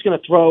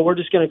throw. We're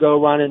just gonna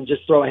go run and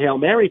just throw a Hail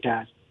Mary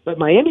pass. But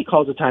Miami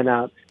calls a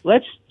timeout.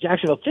 Let's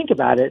Jacksonville think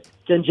about it.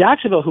 Then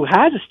Jacksonville, who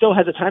still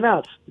has a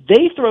timeout,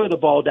 they throw the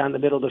ball down the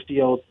middle of the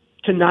field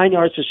to 9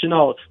 yards to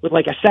Shenault with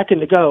like a second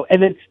to go.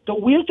 And then the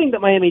weird thing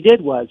that Miami did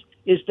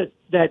is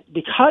that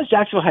because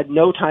Jacksonville had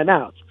no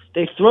timeouts,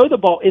 they throw the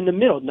ball in the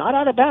middle, not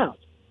out of bounds.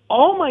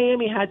 All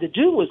Miami had to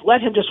do was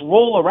let him just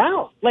roll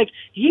around. Like,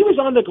 he was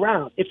on the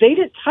ground. If they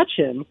didn't touch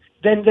him,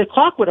 then the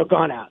clock would have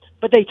gone out.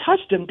 But they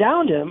touched him,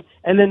 downed him,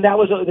 and that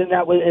was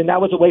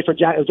a way for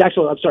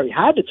Jacksonville. I'm sorry,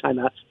 had the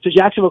timeout, so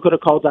Jacksonville could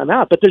have called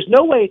timeout. But there's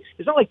no way.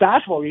 It's not like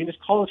basketball where you can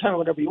just call a timeout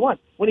whenever you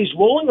want. When he's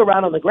rolling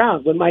around on the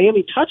ground, when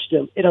Miami touched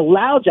him, it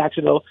allowed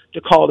Jacksonville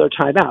to call their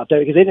timeout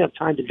because they didn't have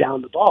time to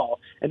down the ball,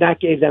 and that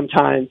gave them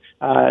time.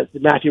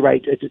 Matthew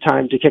Wright at the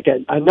time to kick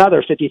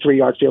another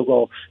 53-yard field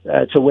goal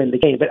to win the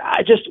game. But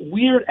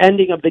weird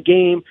ending of the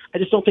game. I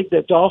just don't think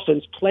the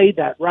Dolphins played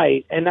that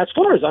right, and that's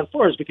Flores on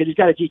Flores because he's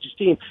got to teach his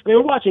team. I mean,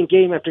 we're watching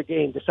game after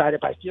game decided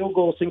by field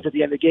goals, things at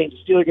the end of the game, the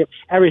Steelers game,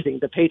 everything.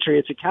 The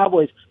Patriots and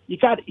Cowboys. You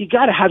got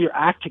to have your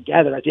act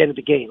together at the end of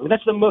the game. I mean,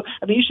 that's the most.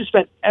 I mean, you should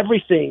spend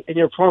everything in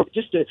your program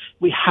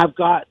we have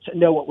got to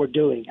know what we're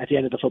doing at the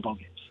end of the football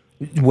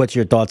games. What's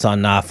your thoughts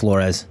on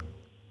Flores?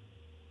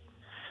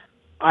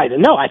 I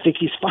don't know. I think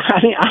he's fine.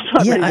 I mean, I'm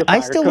not ready to fire I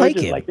still like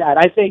him like that.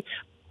 I think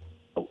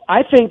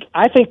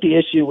the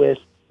issue with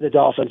the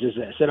Dolphins is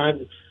this, and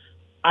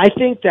I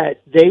think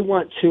that they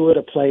want Tua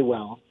to play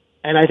well,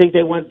 and I think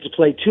they want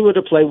Tua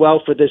to play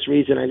well for this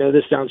reason. I know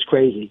this sounds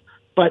crazy,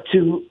 but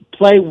to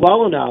play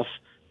well enough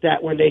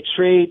that when they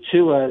trade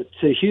Tua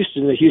to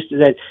Houston,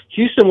 that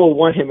Houston will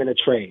want him in a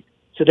trade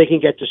so they can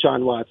get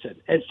Deshaun Watson.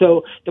 And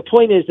so the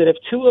point is that if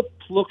Tua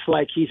looks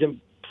like he's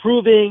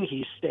improving,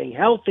 he's staying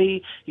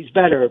healthy, he's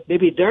better,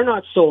 maybe they're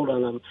not sold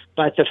on him,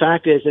 but the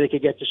fact is that they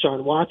could get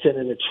Deshaun Watson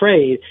in a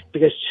trade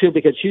because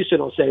Houston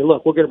will say,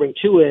 look, we're going to bring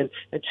Tua in,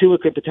 and Tua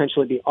could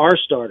potentially be our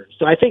starter.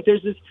 So I think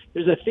there's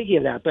a thinking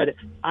of that, but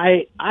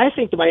I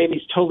think the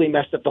Miami's totally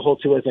messed up the whole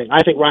Tua thing.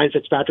 I think Ryan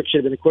Fitzpatrick should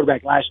have been the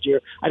quarterback last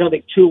year. I don't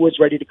think Tua was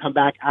ready to come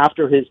back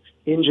after his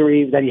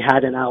injury that he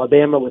had in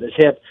Alabama with his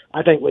hip.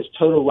 I think it was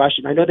total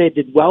rushing. I know they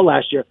did well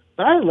last year,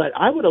 but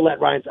I would have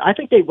let Ryan. I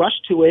think they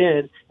rushed Tua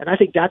in, and I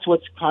think that's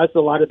what's caused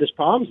a lot of this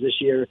problems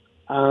this year.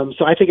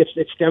 So I think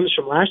it stems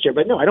from last year.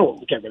 But no, I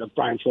don't get rid of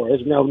Brian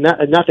Flores. No,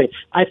 nothing.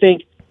 I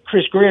think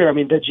Chris Greer, I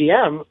mean, the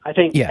GM, I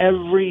think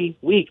every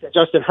week that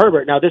Justin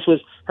Herbert, now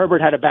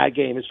Herbert had a bad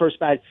game, his first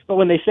bad, but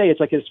when they say it's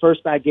like his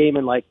first bad game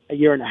in like a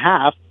year and a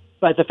half,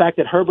 but the fact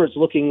that Herbert's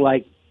looking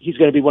like he's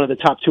going to be one of the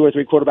top 2 or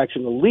 3 quarterbacks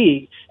in the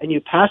league, and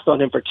you passed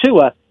on him for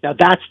Tua, now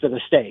that's the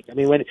mistake. I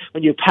mean, when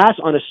you pass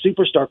on a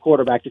superstar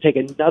quarterback to take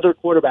another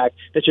quarterback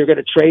that you're going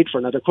to trade for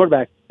another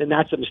quarterback, then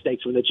that's a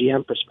mistake from the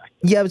GM perspective.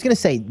 Yeah, I was going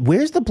to say,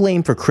 where's the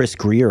blame for Chris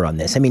Greer on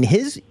this? I mean,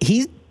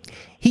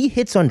 he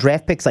hits on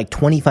draft picks like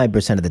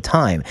 25% of the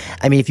time.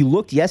 I mean, if you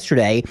looked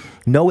yesterday,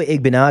 Noah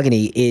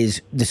Igbenogany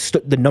is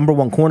the number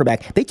 1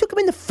 cornerback. They took him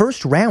in the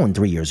first round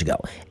 3 years ago.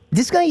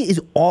 This guy is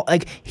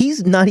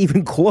he's not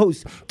even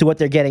close to what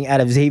they're getting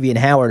out of Xavier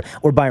Howard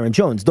or Byron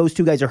Jones. Those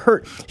 2 guys are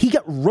hurt. He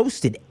got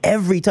roasted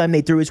every time they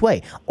threw his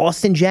way.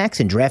 Austin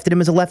Jackson drafted him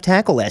as a left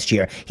tackle last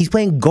year. He's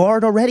playing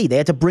guard already. They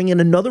had to bring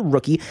in another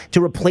rookie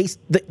to replace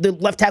the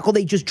left tackle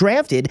they just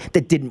drafted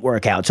that didn't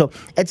work out. So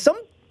at some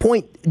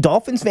point,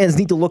 Dolphins fans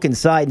need to look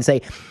inside and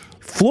say,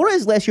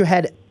 Flores last year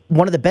had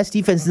one of the best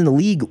defenses in the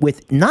league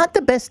with not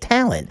the best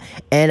talent.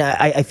 And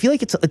I feel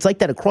like it's like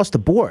that across the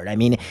board. I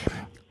mean,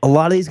 a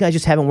lot of these guys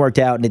just haven't worked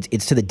out, and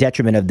it's to the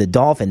detriment of the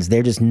Dolphins.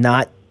 They're just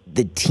not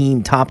the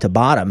team top to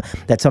bottom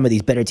that some of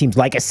these better teams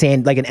like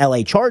an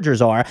LA Chargers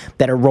are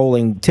that are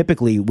rolling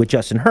typically with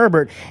Justin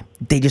Herbert.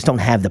 They just don't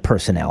have the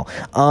personnel.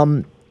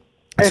 I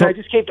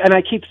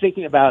keep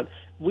thinking about,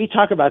 we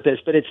talk about this,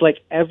 but it's like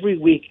every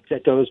week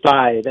that goes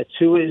by that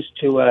Tua is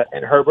Tua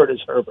and Herbert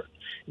is Herbert,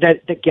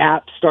 that the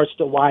gap starts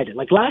to widen.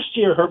 Like last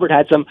year, Herbert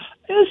had some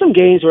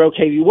games where,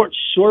 okay, you weren't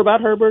sure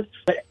about Herbert,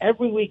 but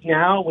every week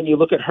now when you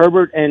look at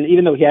Herbert, and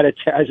even though he had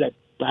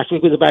last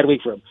week was a bad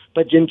week for him,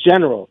 but in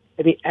general,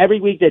 I mean, every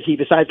week that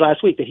besides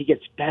last week, that he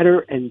gets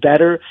better and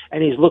better,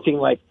 and he's looking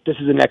like this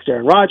is the next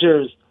Aaron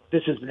Rodgers,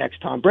 this is the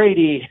next Tom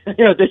Brady,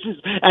 this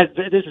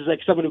is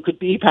like someone who could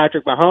be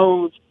Patrick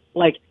Mahomes,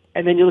 like.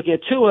 And then you're looking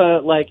at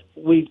Tua,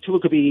 Tua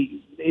could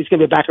be, he's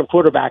going to be a backup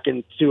quarterback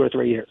in 2 or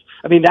 3 years.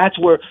 I mean, that's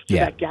where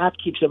that gap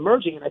keeps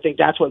emerging, and I think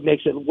that's what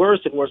makes it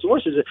worse and worse and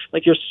worse. Is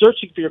like you're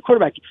searching for your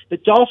quarterback. The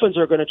Dolphins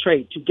are going to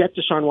trade to get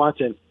Deshaun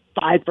Watson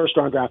 5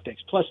 first-round draft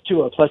picks plus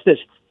Tua plus this.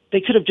 They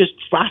could have just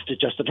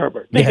drafted Justin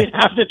Herbert. They didn't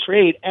have to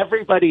trade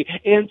everybody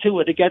into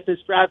it to get this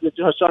draft with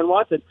Deshaun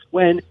Watson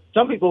when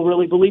some people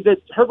really believe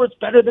that Herbert's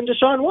better than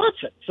Deshaun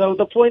Watson. So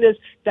the point is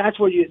that's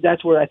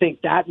where I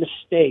think that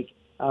mistake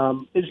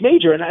is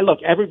major. And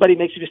everybody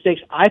makes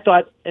mistakes. I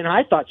thought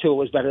Tua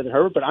was better than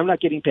Herbert, but I'm not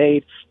getting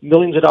paid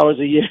millions of dollars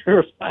a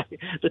year by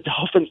the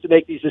Dolphins to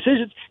make these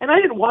decisions. And I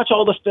didn't watch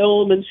all the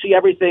film and see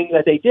everything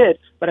that they did.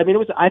 But I mean,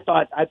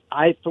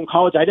 I from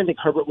college, I didn't think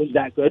Herbert was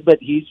that good, but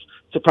he's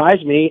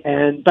surprised me.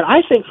 But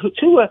I think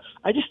Tua,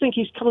 I just think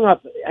he's coming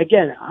up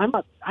again.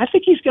 I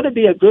think he's going to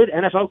be a good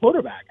NFL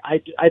quarterback. I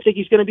think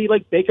he's going to be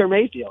like Baker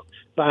Mayfield,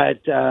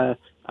 but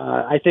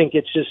I think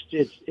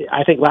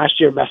I think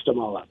last year messed them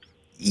all up.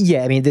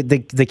 Yeah, I mean,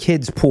 the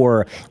kid's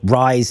poor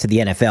rise to the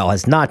NFL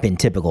has not been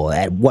typical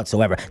at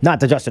whatsoever. Not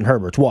that Justin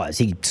Herbert's was.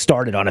 He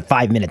started on a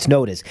 5 minutes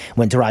notice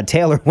when Tyrod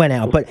Taylor went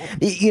out. But,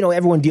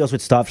 everyone deals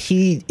with stuff.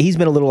 He's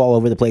been a little all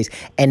over the place.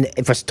 And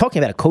if we're talking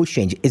about a coach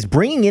change, is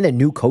bringing in a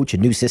new coach, a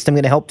new system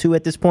going to help too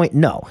at this point?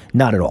 No,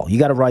 not at all. You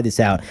got to ride this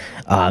out.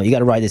 You got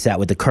to ride this out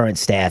with the current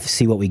staff,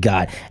 see what we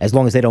got. As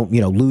long as they don't,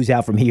 lose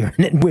out from here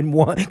and then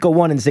go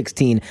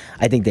 1-16,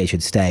 I think they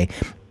should stay.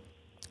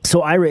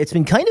 So, Ira, it's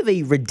been kind of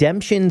a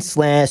redemption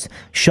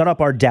 / shut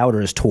up our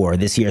doubters tour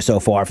this year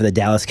so far for the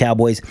Dallas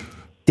Cowboys.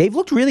 They've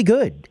looked really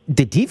good.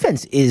 The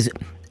defense is,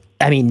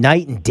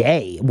 night and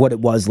day what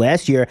it was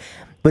last year.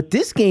 But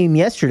this game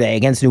yesterday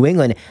against New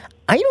England,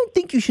 I don't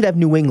think you should have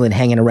New England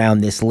hanging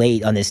around this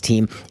late on this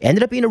team.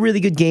 Ended up being a really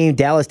good game.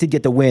 Dallas did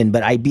get the win,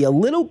 but I'd be a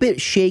little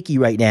bit shaky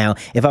right now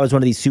if I was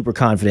one of these super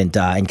confident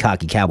and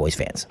cocky Cowboys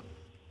fans.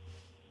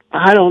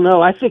 I don't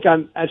know. I think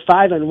I'm at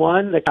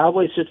 5-1. The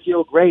Cowboys should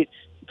feel great.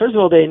 First of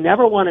all, they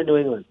never won in New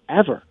England,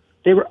 ever.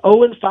 They were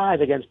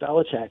 0-5 against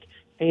Belichick.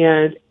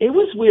 And it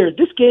was weird.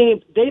 This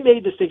game, they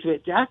made mistakes with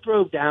it. Dak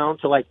drove down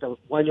to the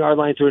 1 yard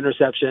line through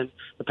interception.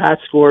 The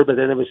Pats scored, but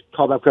then it was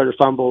called back quarter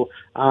fumble.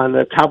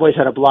 The Cowboys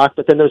had a block,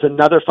 but then there was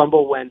another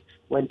fumble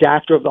when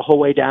Dak drove the whole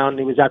way down. And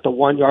he was at the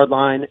 1 yard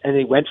line, and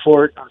he went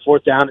for it on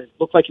fourth down. It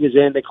looked like he was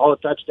in. They called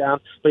a touchdown,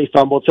 but he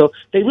fumbled. So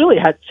they really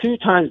had 2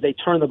 times they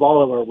turned the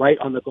ball over right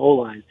on the goal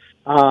line.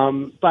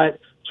 But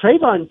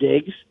Trayvon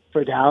Diggs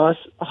for Dallas,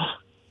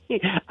 he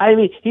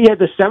had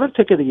the 7th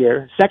pick of the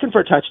year, second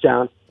for a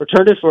touchdown,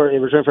 returned for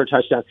a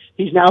touchdown.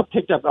 He's now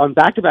picked up on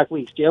back-to-back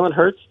weeks. Jalen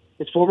Hurts,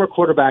 his former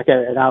quarterback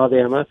at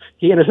Alabama,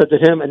 he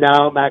intercepted him, and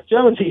now Mac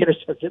Jones, he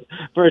intercepted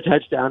for a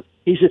touchdown.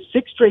 He's at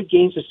 6 straight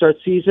games to start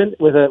season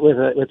with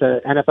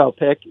a NFL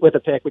pick, which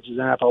is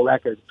an NFL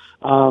record.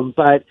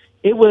 But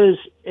it was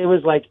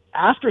like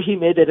after he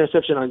made that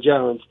interception on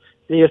Jones,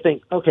 then you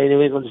think, okay,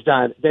 New England's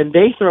done. Then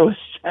they throw a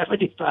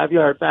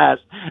 75-yard pass.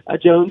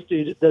 Jones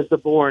does the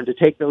Bourne to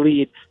take the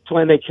lead to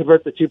when they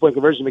convert the 2-point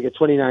conversion, make it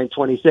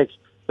 29-26.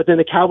 But then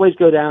the Cowboys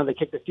go down, they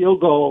kick the field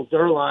goal,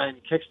 Zerline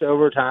kicks to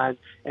overtime,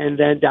 and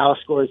then Dallas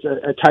scores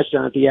a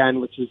touchdown at the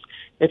end, which is,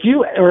 if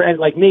you are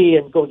like me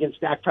and go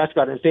against Dak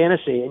Prescott in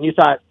fantasy, and you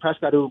thought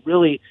Prescott, who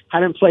really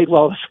hadn't played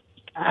well,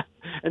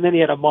 and then he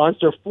had a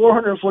monster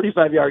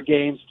 445-yard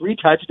games, 3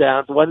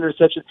 touchdowns, 1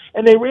 interception,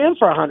 and they ran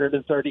for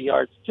 130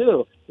 yards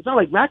too. It's not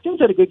like Mac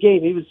Jones had a good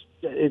game. He was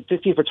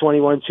 15 for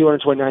 21,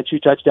 229, 2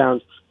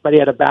 touchdowns, but he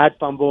had a bad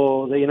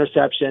fumble, the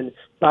interception.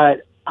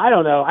 But I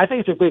don't know. I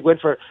think it's a big win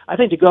I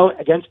think to go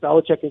against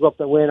Belichick and go up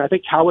the win. I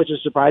think Cowboys are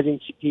surprising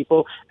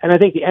people, and I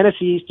think the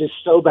NFC East is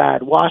so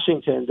bad.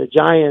 Washington, the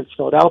Giants,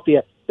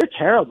 Philadelphia, they're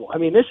terrible.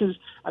 I'm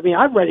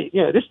ready.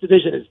 This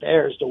division is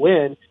theirs to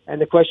win, and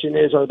the question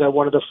is, are they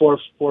one of the 4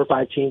 or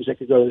 5 teams that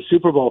could go to the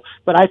Super Bowl?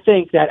 But I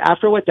think that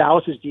after what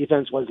Dallas's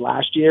defense was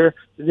last year,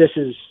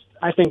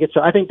 I think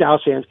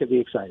Dallas fans could be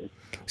excited.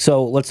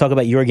 So let's talk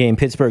about your game.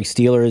 Pittsburgh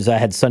Steelers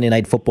had Sunday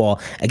Night Football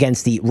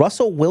against the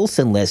Russell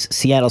Wilson-less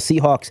Seattle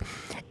Seahawks.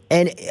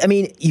 And,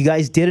 you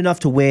guys did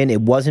enough to win.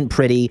 It wasn't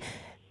pretty.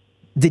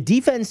 The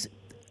defense,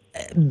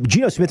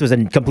 Geno Smith was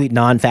a complete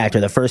non-factor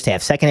the first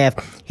half. Second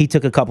half, he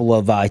took a couple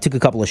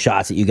of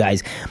shots at you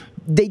guys.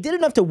 They did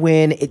enough to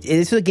win. This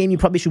is a game you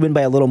probably should win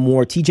by a little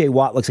more. TJ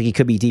Watt looks like he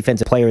could be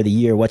Defensive Player of the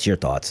Year. What's your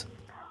thoughts?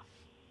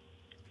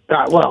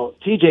 Well,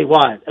 TJ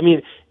Watt,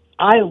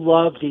 I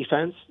love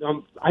defense.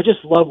 I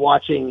just love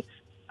watching.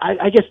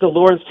 I guess the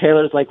Lawrence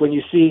Taylor's, like when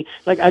you see,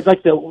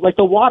 the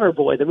Water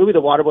Boy, the movie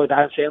The Water Boy with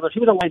Adam Sandler. He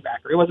was a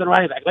linebacker. He wasn't a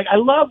running back. I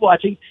love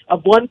watching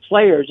one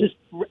player just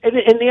in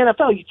the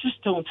NFL. You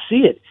just don't see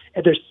it.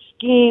 And there's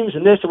schemes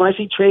and this. And when I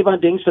see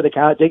Trayvon Diggs for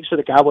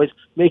the Cowboys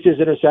make his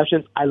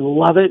interceptions, I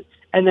love it.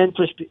 And then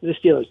for the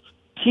Steelers,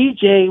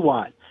 T.J.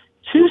 Watt,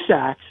 2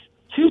 sacks,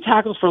 2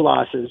 tackles for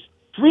losses,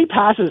 3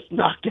 passes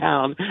knocked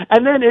down,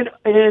 and then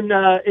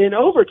in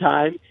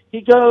overtime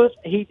he goes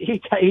he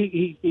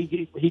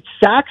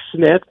sacks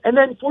Smith and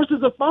then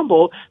forces a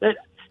fumble that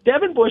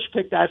Devin Bush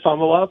picked that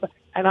fumble up,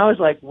 and I was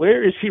like,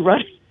 where is he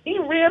running? He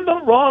ran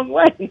the wrong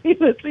way. He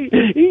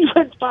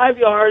went 5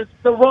 yards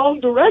the wrong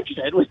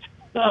direction, which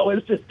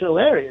was just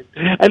hilarious.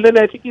 And then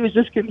I think he was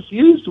just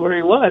confused where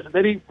he was, and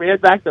then he ran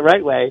back the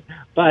right way.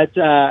 But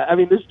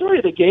the story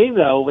of the game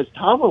though was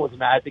Tomlin was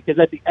mad because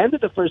at the end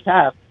of the first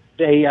half,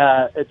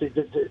 Seattle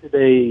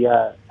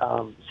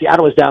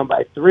was down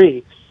by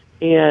 3,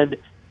 and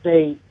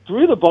they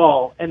threw the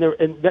ball, and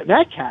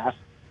Metcalf,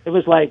 it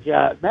was like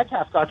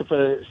Metcalf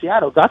for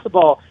Seattle, got the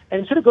ball,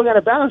 and instead of going out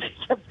of bounds, he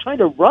kept trying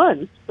to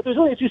run, but there's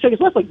only a few seconds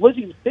left. Like, what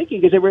was he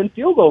thinking? Because they were in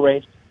field goal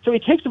range. So he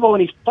takes the ball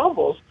and he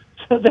fumbles.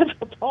 So then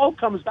the ball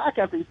comes back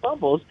after he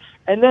fumbles,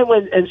 and then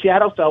and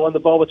Seattle fell on the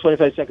ball with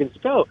 25 seconds to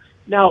go.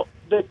 Now,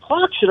 the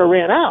clock should have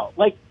ran out.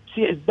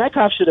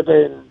 Metcalf should have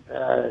been,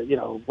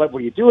 what were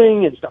you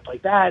doing and stuff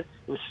like that.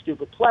 It was a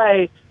stupid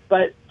play.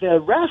 But the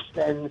ref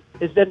then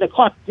the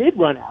clock did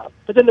run out.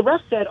 But then the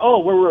ref said,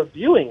 we're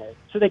reviewing it.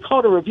 So they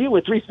called a review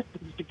with 3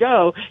 seconds to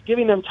go,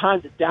 giving them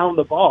time to down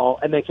the ball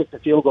and then kick the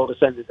field goal to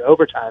send it to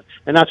overtime.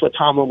 And that's what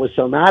Tomlin was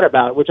so mad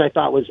about, which I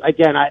thought was,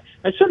 again, I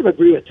sort of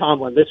agree with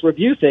Tomlin. This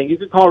review thing, you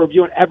could call a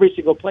review on every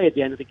single play at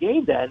the end of the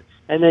game then,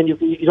 and then you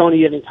don't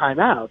need any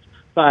timeouts.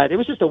 But it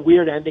was just a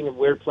weird ending and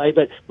weird play.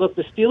 But, look,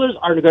 the Steelers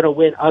are going to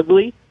win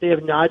ugly. They have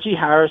Najee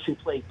Harris, who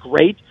played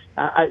great.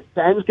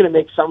 Ben's going to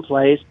make some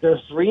plays.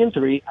 They're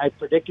 3-3. I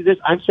predicted this.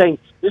 I'm saying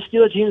this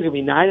Steelers team is going to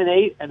be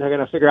 9-8, and they're going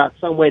to figure out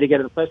some way to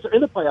get in the playoffs. They're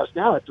in the playoffs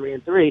now at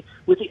 3-3.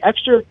 With the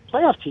extra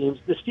playoff teams,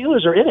 the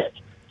Steelers are in it.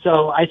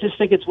 So I just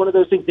think it's one of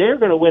those things. They're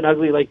going to win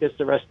ugly like this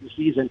the rest of the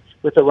season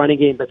with the running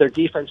game, but their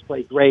defense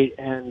played great,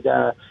 and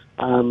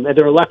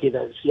they were lucky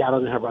that Seattle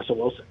didn't have Russell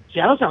Wilson.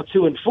 Seattle's now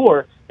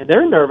 2-4, and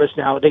they're nervous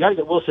now. They got to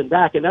get Wilson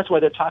back, and that's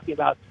why they're talking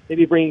about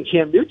maybe bringing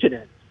Cam Newton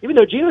in. Even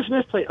though Geno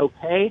Smith played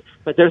okay,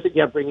 but they're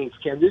thinking of bringing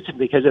Cam Newton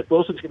because if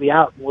Wilson's going to be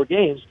out more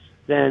games,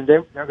 then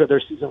their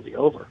season will be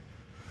over.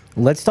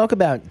 Let's talk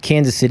about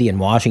Kansas City and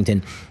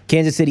Washington.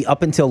 Kansas City,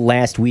 up until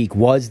last week,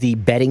 was the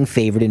betting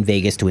favorite in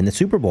Vegas to win the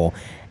Super Bowl.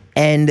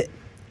 And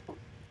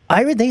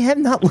Ira, they have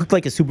not looked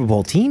like a Super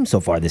Bowl team so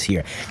far this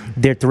year.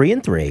 They're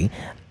 3-3.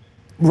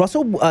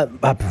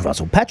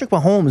 Patrick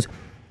Mahomes,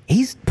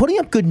 he's putting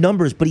up good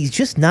numbers, but he's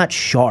just not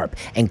sharp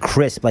and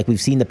crisp like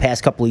we've seen the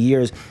past couple of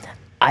years.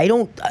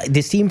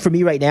 This team for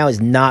me right now is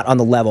not on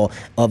the level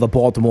of a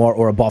Baltimore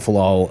or a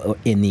Buffalo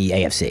in the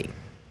AFC.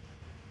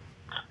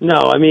 No,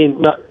 I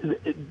mean,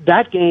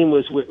 that game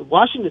was,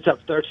 Washington's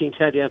up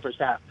 13-10 at the end of the first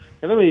half.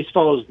 Everybody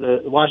follows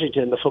the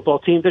Washington, the football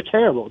team. They're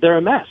terrible. They're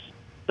a mess.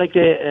 Like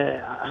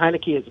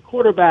Heineke is a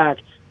quarterback.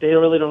 They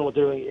really don't know what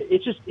they're doing.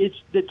 It's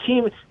the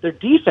team, their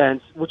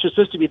defense, which is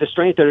supposed to be the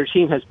strength of their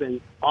team, has been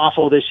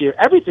awful this year.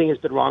 Everything has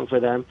been wrong for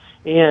them.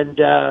 And,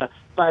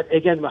 but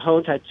again,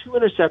 Mahomes had 2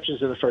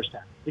 interceptions in the first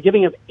half. They're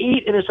giving him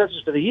 8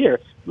 interceptions for the year.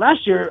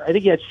 Last year, I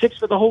think he had 6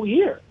 for the whole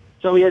year.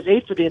 So he has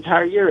 8 for the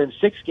entire year in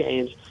 6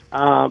 games.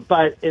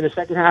 But in the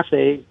second half,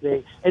 they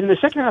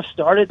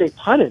started, they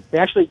punted. They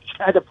actually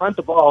had to punt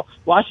the ball.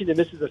 Washington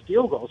misses a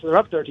field goal, so they're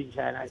up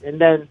 13-10. And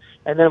then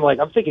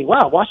I'm thinking,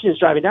 wow, Washington's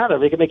driving down there.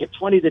 They can make it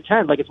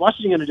 20-10. Like, is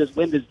Washington going to just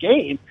win this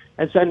game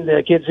and send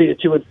Kansas City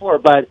to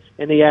 2-4? But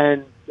in the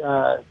end,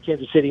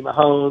 Kansas City,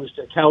 Mahomes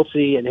to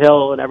Kelsey and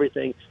Hill and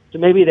everything. So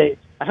maybe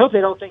I hope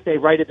they don't think they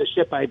righted the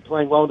ship by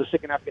playing well in the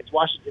second half against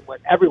Washington when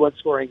everyone's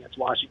scoring against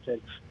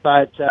Washington.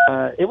 But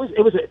it was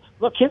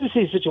Kansas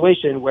City's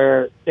situation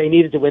where they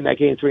needed to win that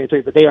game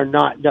 3-3, but they are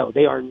not. No,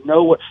 they are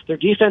nowhere. Their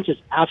defense is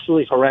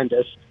absolutely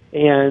horrendous,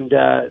 and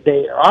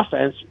their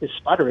offense is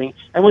sputtering.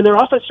 And when their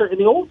offense in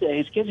the old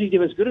days, Kansas City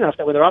was good enough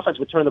that when their offense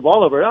would turn the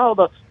ball over,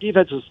 the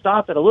defense would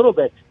stop it a little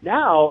bit.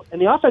 Now,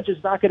 and the offense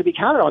is not going to be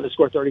counted on to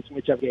score 30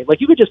 points every game. Like,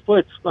 you could just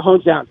put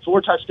Mahomes down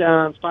 4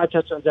 touchdowns, 5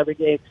 touchdowns every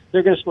game.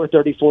 They're going to score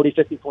 30, 40,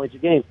 50 points a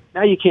game.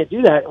 Now you can't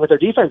do that with their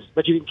defense,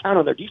 but you can count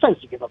on their defense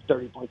to give up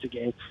 30 points a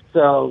game.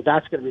 So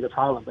that's going to be the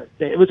problem. But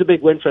it was a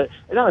big win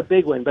not a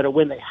big win, but a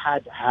win they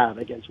had to have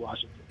against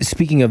Washington.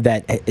 Speaking of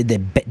that,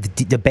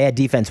 the bad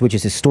defense, which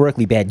is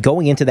historically bad,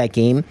 going into that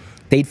game,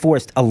 they'd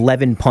forced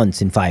 11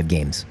 punts in 5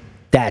 games.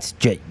 That's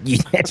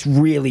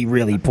really,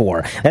 really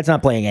poor. That's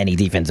not playing any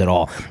defense at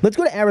all. Let's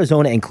go to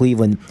Arizona and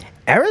Cleveland.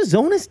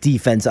 Arizona's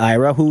defense,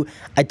 Ira, who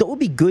I thought would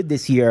be good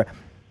this year,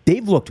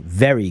 they've looked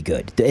very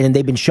good, and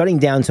they've been shutting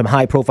down some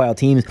high-profile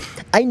teams.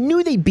 I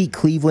knew they'd beat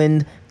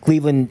Cleveland.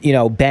 Cleveland,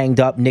 banged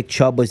up. Nick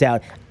Chubb was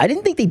out. I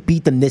didn't think they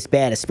beat them this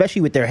bad,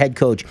 especially with their head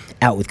coach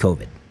out with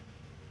COVID.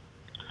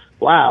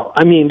 Wow.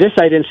 I mean, this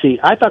I didn't see.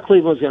 I thought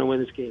Cleveland was going to win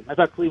this game. I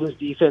thought Cleveland's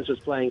defense was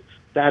playing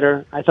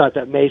better. I thought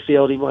that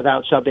Mayfield, even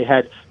without Chubb, they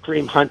had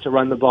Kareem Hunt to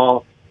run the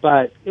ball.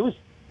 But it was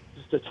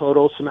just a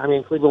total. I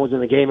mean, Cleveland was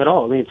in the game at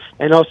all. I mean,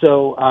 and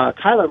also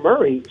Kyler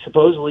Murray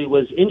supposedly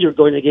was injured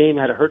going to the game,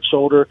 had a hurt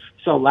shoulder.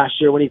 So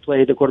last year when he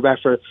played, the quarterback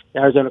for the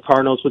Arizona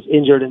Cardinals was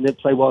injured and didn't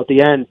play well at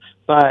the end.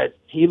 But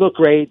he looked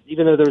great.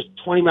 Even though there was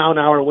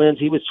 20-mile-an-hour winds,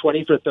 he was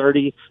 20 for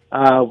 30,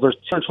 versus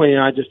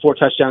 229, just 4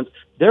 touchdowns.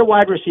 Their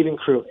wide receiving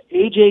crew,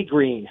 A.J.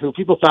 Green, who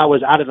people thought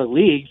was out of the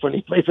league when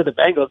he played for the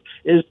Bengals,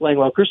 is playing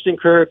well. Christian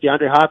Kirk,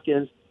 DeAndre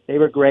Hopkins, they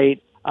were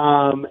great.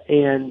 But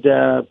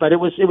it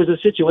was a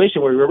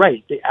situation where we were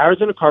right. The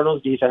Arizona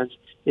Cardinals defense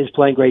is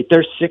playing great.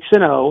 They're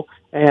 6-0,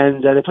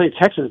 and they play the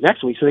Texans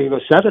next week, so they can go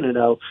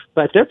 7-0.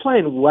 But they're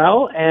playing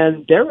well,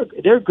 and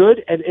they're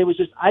good. And it was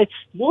just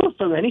more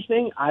from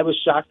anything, I was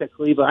shocked that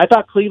Cleveland. I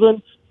thought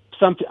Cleveland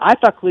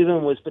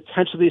was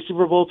potentially a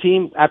Super Bowl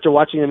team after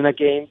watching them in that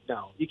game.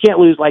 No, you can't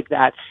lose like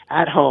that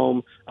at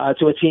home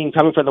to a team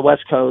coming from the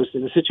West Coast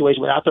in a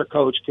situation without their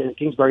coach.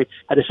 Kingsbury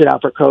had to sit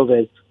out for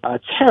COVID.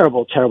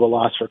 Terrible, terrible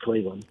loss for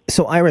Cleveland.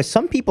 So, Ira,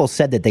 some people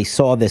said that they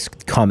saw this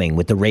coming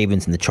with the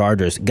Ravens and the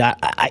Chargers.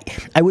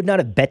 I would not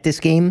have bet this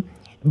game,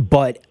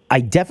 but I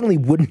definitely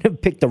wouldn't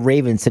have picked the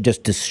Ravens to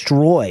just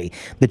destroy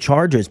the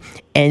Chargers.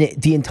 And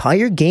the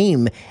entire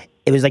game,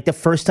 it was like the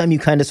first time you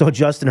kind of saw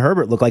Justin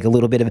Herbert look like a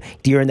little bit of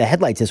deer in the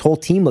headlights. His whole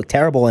team looked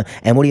terrible.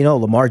 And what do you know?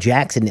 Lamar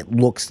Jackson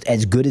looks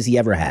as good as he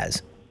ever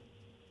has.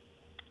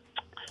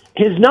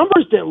 his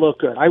numbers didn't look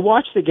good. I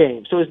watched the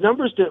game, so his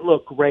numbers didn't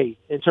look great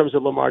in terms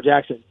of Lamar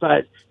Jackson.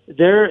 But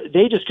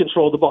they just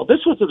control the ball. This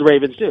is what the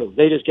Ravens do.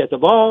 They just get the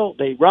ball,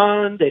 they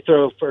run, they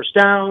throw first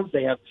downs.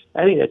 They have,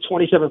 I think,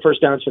 27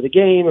 first downs for the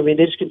game. I mean,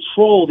 they just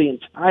control the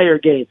entire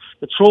game,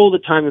 control the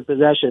time of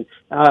possession.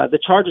 The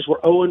Chargers were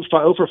 0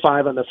 for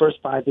 5 on the first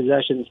 5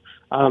 possessions.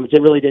 They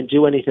really didn't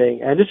do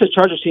anything. And this is a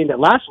Chargers team that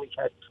last week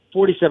had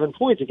 47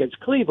 points against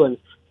Cleveland.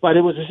 But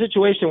it was a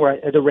situation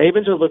where the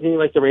Ravens are looking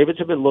like the Ravens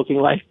have been looking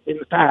like in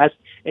the past.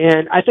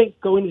 And I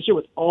think going this year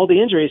with all the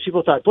injuries,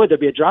 people thought, boy, there'd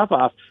be a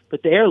drop-off.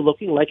 But they are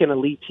looking like an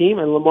elite team,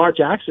 and Lamar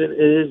Jackson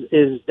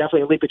is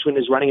definitely elite between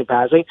his running and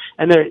passing.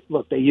 And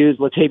they use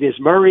Latavius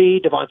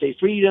Murray, Devontae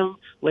Freedom,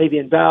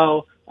 Le'Veon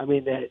Bell. I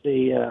mean,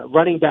 the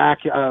running back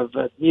of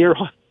near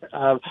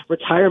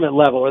retirement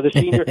level, or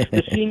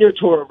the senior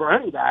tour of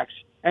running backs.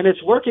 And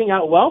it's working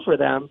out well for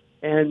them.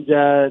 And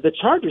the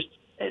Chargers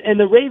and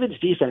the Ravens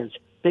defense,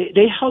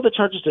 they held the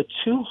Chargers to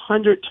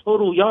 200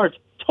 total yards.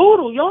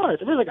 Total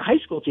yards. It was like a high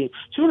school team.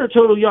 200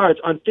 total yards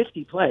on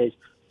 50 plays.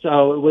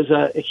 So it was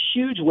a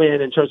huge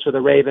win in terms for the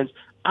Ravens.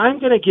 I'm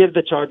going to give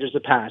the Chargers a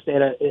pass. They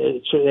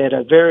had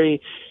a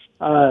very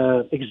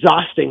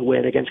exhausting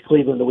win against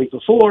Cleveland the week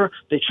before.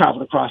 They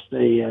traveled across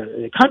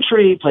the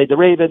country, played the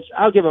Ravens.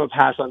 I'll give them a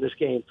pass on this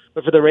game.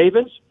 But for the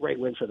Ravens, great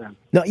win for them.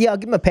 No, yeah, I'll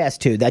give them a pass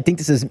too. I think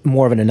this is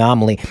more of an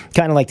anomaly,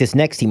 kind of like this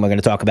next team we're going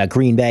to talk about,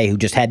 Green Bay, who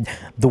just had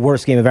the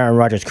worst game of Aaron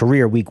Rodgers'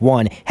 career, week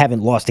 1,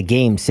 haven't lost a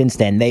game since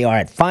then. They are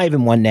at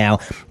 5-1 now,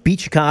 beat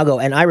Chicago.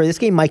 And Ira, this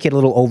game might get a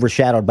little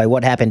overshadowed by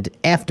what happened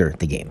after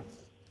the game.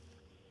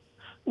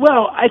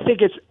 Well, I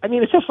think it's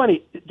so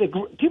funny.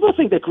 People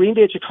think that Green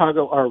Bay and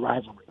Chicago are a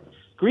rivalry.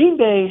 Green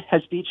Bay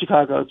has beat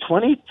Chicago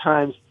 20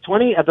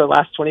 of the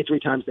last 23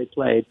 times they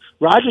played.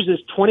 Rodgers is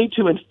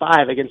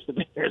 22-5 against the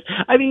Bears.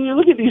 I mean, you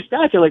look at these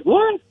stats, you're like,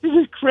 what? This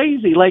is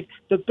crazy. Like,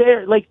 the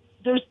Bears,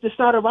 it's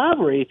not a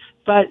rivalry.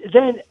 But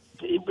then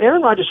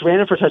Aaron Rodgers ran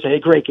in for a touchdown. A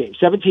great game,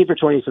 17 for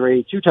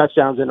 23, 2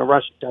 touchdowns and a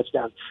rushing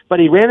touchdown. But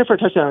he ran in for a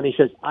touchdown, and he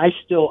says, I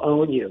still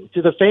own you,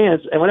 to the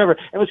fans and whatever.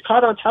 It was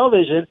caught on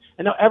television,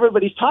 and now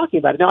everybody's talking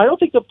about it. Now, I don't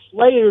think the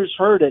players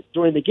heard it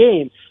during the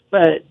game,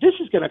 but this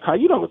is going to cause,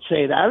 you don't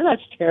say that. I mean,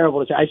 that's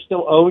terrible to say, I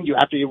still own you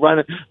after you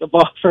run the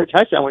ball for a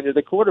touchdown when you're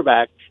the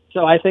quarterback.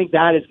 So I think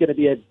that is going to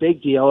be a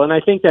big deal. And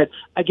I think that,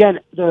 again,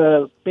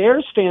 the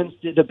Bears fans,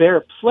 the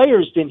Bear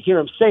players didn't hear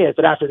him say it,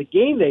 but after the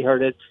game they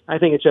heard it. I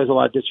think it shows a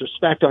lot of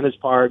disrespect on his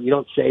part. You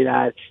don't say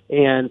that.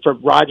 And for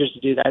Rodgers to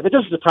do that, it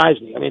doesn't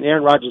surprise me. I mean,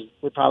 Aaron Rodgers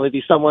would probably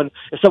be someone,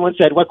 if someone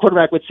said, what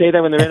quarterback would say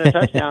that when they're in a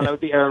touchdown, that would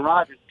be Aaron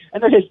Rodgers.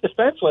 And then his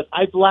defense was,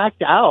 I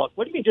blacked out.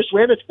 What do you mean, just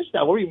ran a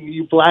touchdown? What do you mean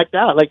you blacked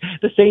out? Like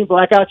the same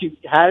blackout you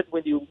had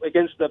when you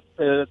against the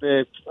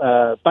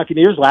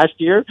Buccaneers last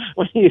year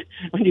when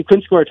you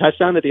couldn't score a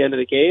touchdown at the end of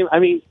the game. I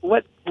mean,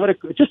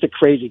 just a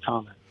crazy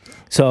comment.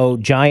 So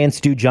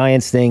Giants do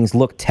Giants things,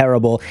 look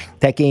terrible.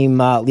 That game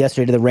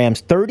yesterday to the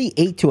Rams,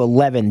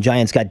 38-11.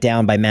 Giants got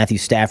down by Matthew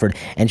Stafford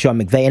and Sean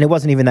McVay, and it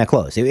wasn't even that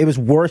close. It was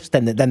worse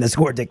than the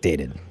score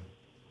dictated.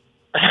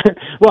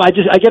 Well, I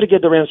got to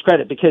give the Rams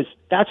credit because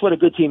that's what a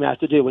good team has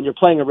to do. When you're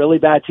playing a really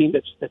bad team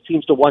that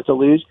seems to want to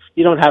lose,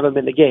 you don't have them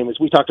in the game. As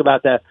we talked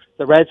about the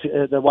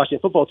Washington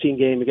football team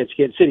game against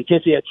Kansas City.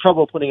 Kansas City had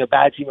trouble putting a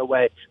bad team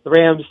away. The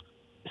Rams,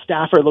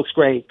 Stafford looks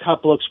great.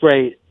 Kupp looks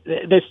great.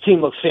 This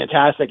team looks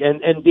fantastic.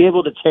 And be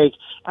able to take,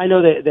 I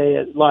know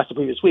they lost the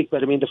previous week,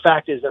 but I mean, the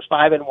fact is they're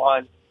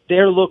 5-1.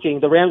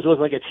 The Rams look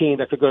like a team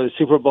that could go to the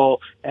Super Bowl,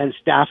 and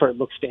Stafford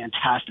looks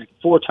fantastic.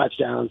 4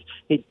 touchdowns.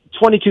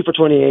 22 for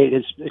 28.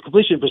 His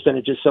completion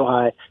percentage is so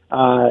high.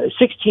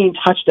 16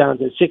 touchdowns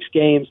in 6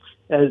 games.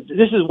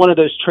 This is one of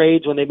those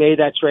trades when they made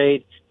that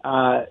trade.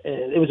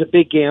 It was a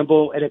big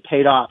gamble, and it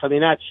paid off. I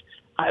mean, that's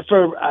if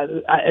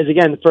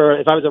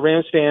I was a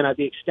Rams fan, I'd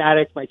be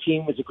ecstatic. My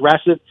team was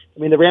aggressive. I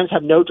mean, the Rams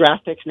have no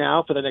draft picks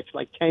now for the next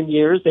 10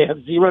 years. They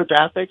have 0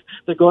 draft picks.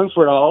 They're going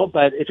for it all.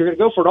 But if you're going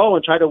to go for it all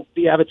and try to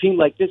have a team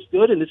like this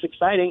good and this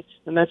exciting,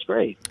 then that's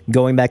great.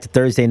 Going back to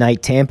Thursday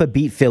night, Tampa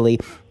beat Philly.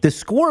 The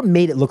score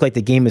made it look like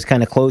the game was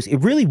kind of close. It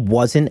really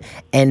wasn't.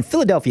 And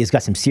Philadelphia's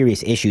got some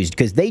serious issues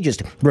because they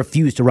just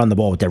refuse to run the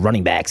ball with their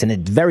running backs, and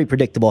it's very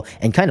predictable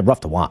and kind of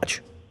rough to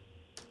watch.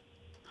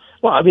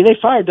 Well, I mean, they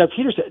fired Doug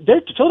Peterson.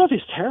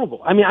 Philadelphia's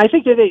terrible. I mean, I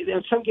think that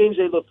in some games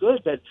they look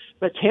good,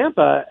 but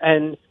Tampa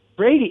and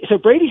Brady. So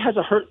Brady has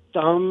a hurt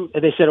thumb.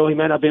 They said, he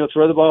might not be able to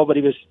throw the ball, but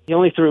he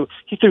threw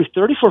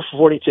 34 for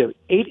 42,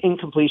 8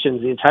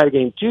 incompletions the entire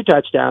game, 2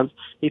 touchdowns.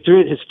 He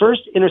threw his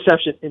first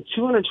interception in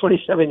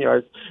 227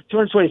 yards,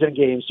 227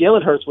 games.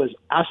 Jalen Hurts was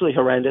absolutely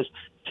horrendous.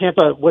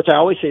 Tampa, what I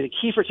always say, the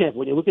key for Tampa,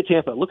 when you look at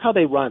Tampa, look how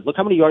they run. Look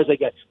how many yards they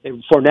get.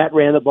 Fournette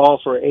ran the ball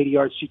for 80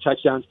 yards, 2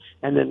 touchdowns.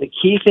 And then the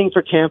key thing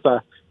for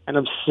Tampa, and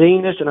I'm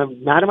saying this, and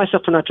I'm mad at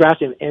myself for not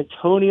drafting him,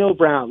 Antonio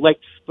Brown. Like,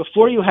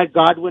 before you had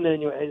Godwin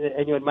and you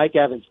had Mike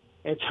Evans,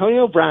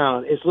 Antonio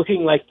Brown is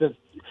looking like the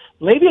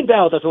Le'Veon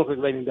Bell doesn't look like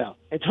Le'Veon Bell.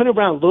 Antonio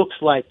Brown looks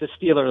like the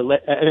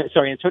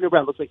Antonio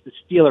Brown looks like the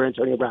Steeler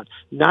Antonio Brown.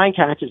 9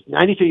 catches,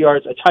 93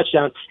 yards, a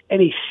touchdown, and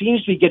he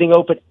seems to be getting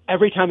open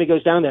every time he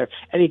goes down there.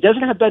 And he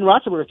doesn't have Ben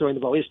Roethlisberger throwing the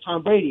ball. He has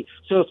Tom Brady.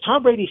 So if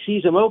Tom Brady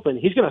sees him open,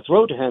 he's going to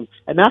throw to him.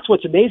 And that's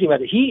what's amazing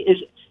about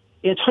it.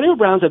 Antonio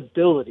Brown's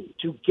ability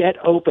to get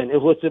open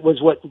was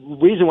what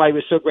reason why he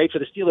was so great for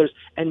the Steelers.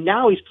 And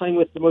now he's playing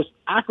with the most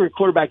accurate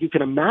quarterback you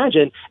can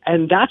imagine.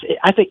 And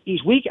I think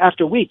each week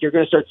after week, you're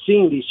going to start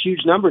seeing these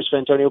huge numbers for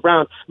Antonio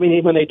Brown. I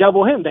mean, when they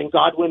double him, then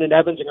Godwin and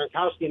Evans and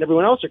Gronkowski and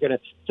everyone else are going to.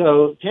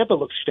 So Tampa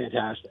looks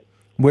fantastic.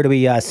 Where do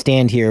we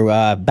stand here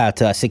about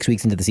 6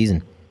 weeks into the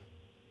season?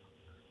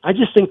 I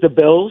just think the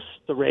Bills,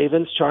 the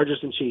Ravens, Chargers,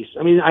 and Chiefs.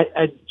 I mean,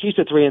 Chiefs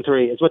are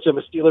 3-3. As much as I'm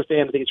a Steelers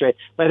fan, I think it's right.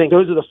 But I think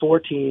those are the 4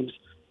 teams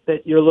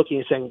that you're looking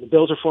at saying the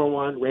Bills are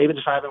 4-1, Ravens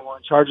are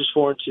 5-1, Chargers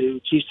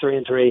 4-2, Chiefs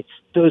 3-3.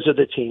 Those are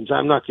the teams.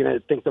 I'm not going to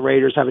think the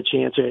Raiders have a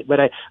chance, but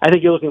I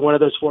think you're looking at one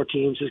of those 4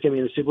 teams who's going to be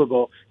in the Super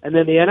Bowl. And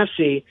then the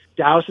NFC,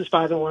 Dallas is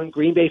 5-1,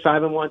 Green Bay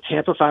 5-1,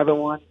 Tampa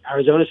 5-1,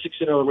 Arizona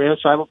 6-0,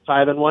 Rams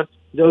 5-1.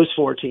 Those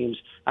 4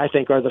 teams, I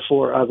think, are the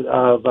 4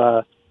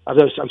 of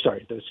those. I'm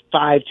sorry, those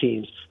 5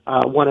 teams.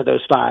 One of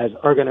those 5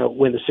 are going to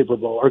win the Super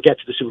Bowl or get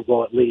to the Super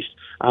Bowl at least.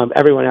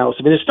 Everyone else,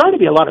 I mean, there's starting to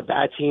be a lot of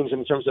bad teams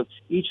in terms of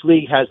each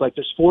league has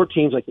there's 4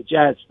 teams like the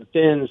Jets, the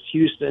Finns,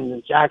 Houston,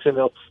 and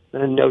Jacksonville,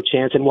 and no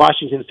chance. And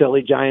Washington,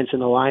 Philly, Giants,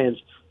 and the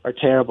Lions are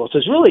terrible. So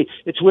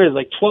it's weird.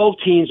 12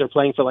 teams are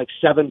playing for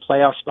 7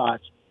 playoff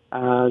spots.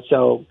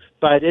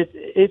 But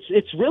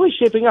it's really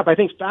shaping up. I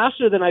think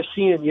faster than I've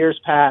seen in years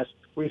past,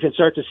 where you can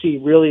start to see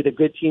really the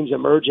good teams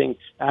emerging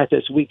at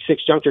this week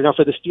 6 juncture. Now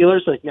for the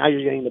Steelers, now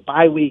you're getting the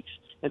bye weeks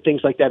and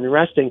things like that and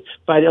resting.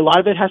 But a lot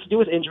of it has to do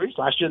with injuries.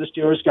 Last year the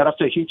Steelers got off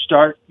to a huge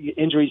start.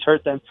 Injuries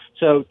hurt them.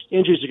 So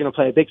injuries are going to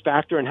play a big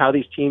factor in how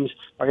these teams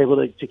are able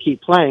to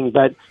keep playing.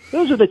 But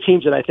those are the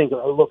teams that I think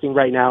are looking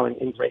right now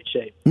in great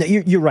shape. No,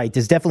 you're right.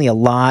 There's definitely a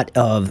lot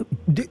of...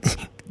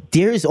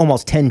 There's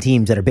almost 10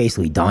 teams that are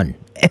basically done.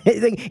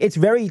 It's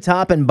very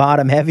top and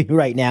bottom heavy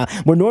right now,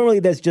 where normally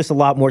there's just a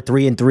lot more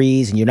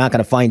 3-3s, and you're not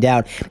going to find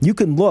out. You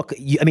can look.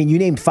 You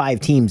named 5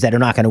 teams that are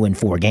not going to win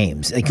 4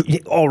 games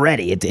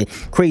already.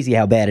 It's crazy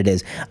how bad it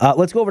is.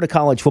 Let's go over to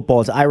college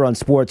football. It's Ira on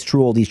Sports,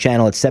 True Oldies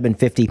channel at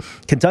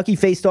 7:50. Kentucky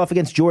faced off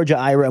against Georgia,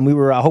 Ira, and we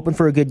were hoping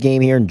for a good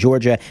game here, and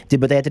Georgia did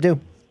what they had to do.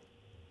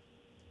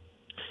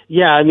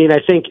 Yeah, I mean, I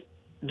think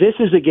this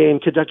is a game.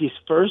 Kentucky's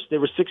first. They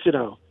were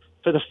 6-0.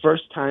 For the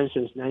first time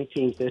since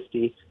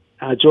 1950.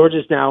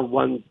 Georgia's now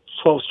won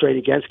 12 straight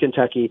against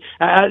Kentucky.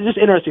 Just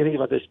interesting to think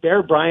about this.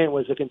 Bear Bryant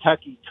was a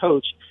Kentucky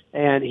coach,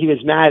 and he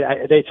was mad.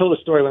 They told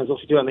a story when I was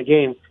listening to on the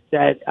game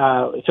that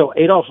so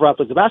Adolph Rupp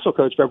was the basketball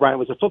coach. Bear Bryant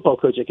was a football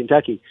coach at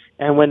Kentucky.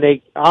 And when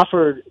they gave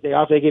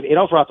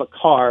Adolph Rupp a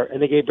car,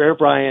 and they gave Bear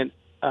Bryant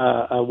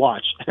a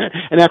watch.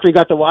 And after he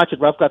got the watch and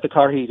Rupp got the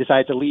car, he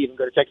decided to leave and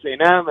go to Texas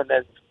A&M and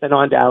then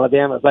on to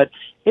Alabama. But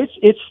it's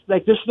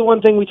this is the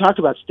one thing we talked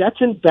about.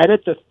 Stetson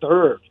Bennett III,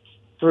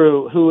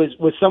 who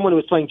was someone who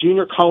was playing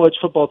junior college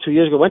football 2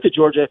 years ago, went to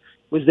Georgia,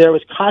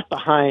 was caught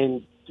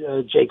behind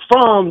Jake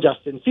Fromm,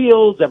 Justin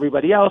Fields,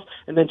 everybody else,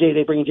 and then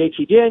they bring in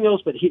JT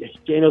Daniels, but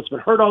Daniels has been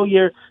hurt all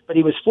year, but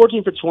he was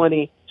 14 for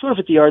 20,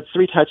 250 yards,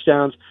 3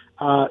 touchdowns.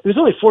 It was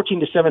only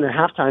 14-7 at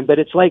halftime, but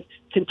it's like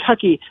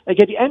Kentucky, at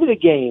the end of the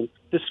game,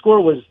 the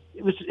score was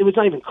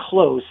not even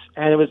close,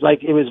 and it was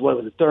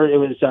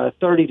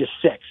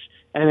 30-6.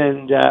 And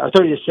then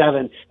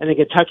 30-7, and then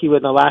Kentucky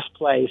with the last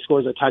play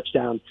scores a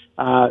touchdown,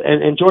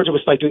 and Georgia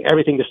was doing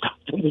everything to stop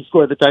them to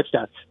score the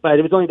touchdown. But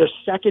it was only their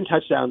second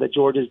touchdown that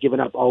Georgia's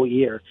given up all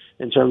year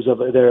in terms of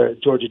their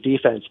Georgia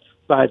defense.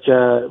 But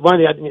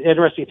one of the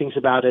interesting things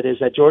about it is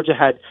that Georgia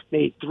had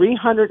made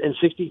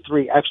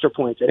 363 extra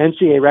points, an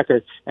NCAA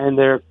record, and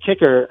their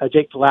kicker,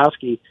 Jake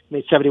Pulowski,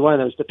 made 71 of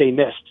those, but they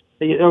missed.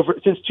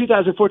 Since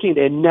 2014,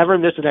 they had never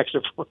missed an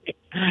extra point,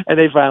 and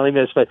they finally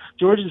missed. But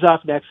Georgia's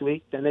off next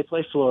week. Then they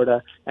play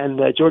Florida, and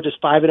Georgia's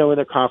 5-0 in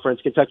their conference.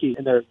 Kentucky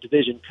in their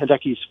division.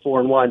 Kentucky's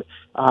 4-1.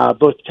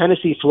 Both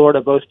Tennessee, Florida,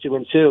 both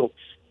 2-2.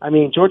 I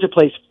mean, Georgia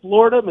plays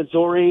Florida,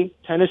 Missouri,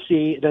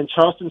 Tennessee, then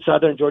Charleston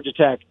Southern, Georgia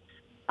Tech.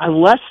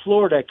 Unless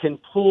Florida can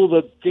pull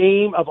the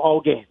game of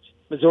all games,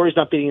 Missouri's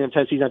not beating them,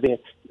 Tennessee's not beating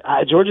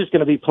them. Georgia's going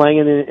to be playing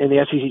in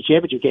the SEC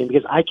championship game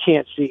because I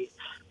can't see.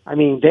 I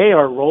mean, they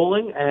are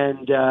rolling,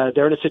 and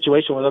they're in a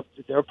situation where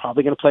they're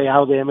probably going to play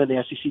Alabama in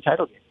the SEC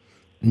title game.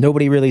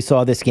 Nobody really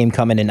saw this game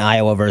coming in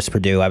Iowa versus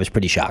Purdue. I was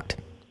pretty shocked.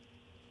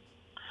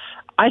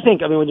 I mean,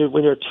 when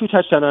you're a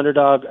 2-touchdown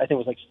underdog, I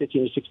think it was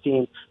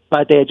 15-16,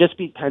 but they had just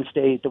beat Penn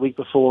State the week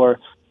before.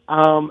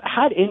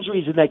 Had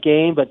injuries in that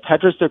game, but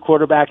Petras, their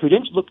quarterback, who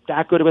didn't look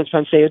that good against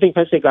Penn State. I think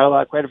Penn State got a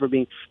lot of credit for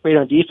being great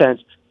on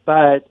defense,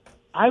 but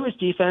Iowa's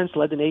defense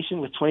led the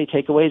nation with 20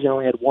 takeaways and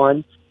only had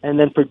 1. And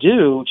then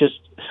Purdue, just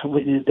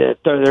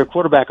their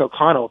quarterback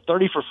O'Connell,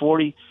 30 for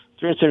 40,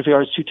 375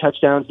 yards, 2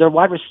 touchdowns. Their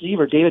wide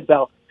receiver, David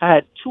Bell,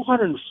 had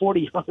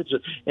 240 yards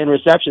in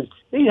receptions.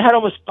 They had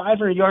almost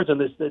 500 yards on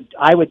this the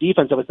Iowa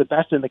defense that was the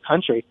best in the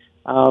country.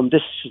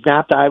 This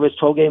snapped Iowa's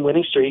 12-game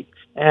winning streak,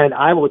 and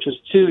Iowa, which was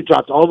 2,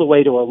 dropped all the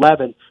way to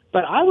 11.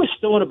 But I was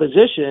still in a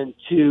position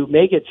to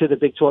make it to the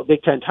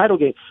Big Ten title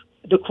game.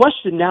 The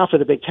question now for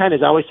the Big Ten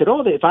is, I always said,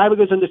 if Iowa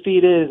goes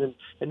undefeated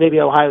and maybe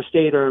Ohio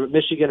State or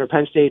Michigan or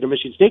Penn State or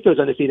Michigan State goes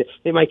undefeated,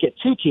 they might get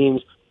 2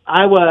 teams.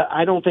 Iowa,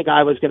 I don't think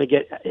Iowa's going to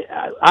get.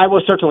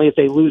 Iowa certainly, if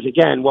they lose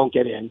again, won't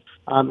get in.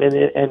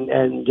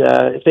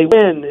 If they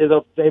win,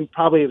 they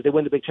probably, if they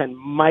win the Big Ten,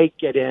 might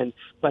get in.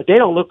 But they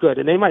don't look good,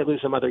 and they might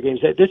lose some other games.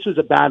 This was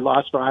a bad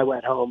loss for Iowa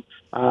at home,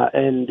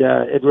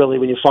 it really,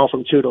 when you fall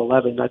from 2 to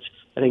 11, I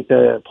think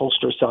the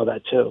pollsters saw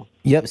that too.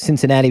 Yep,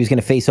 Cincinnati was going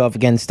to face off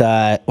against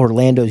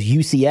Orlando's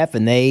UCF,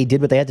 and they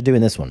did what they had to do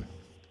in this one.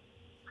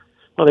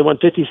 Well, they won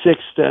 56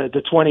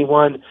 to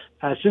 21.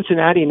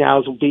 Cincinnati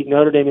now has beat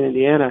Notre Dame and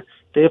Indiana.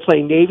 They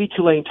play Navy,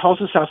 Tulane,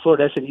 Tulsa, South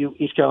Florida, SMU,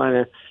 East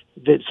Carolina.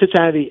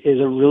 Cincinnati is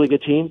a really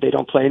good team. They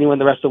don't play anyone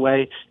the rest of the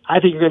way. I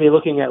think you're going to be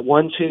looking at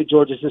 1-2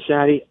 Georgia,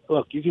 Cincinnati.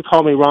 Look, you can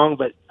call me wrong,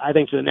 but I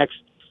think for the next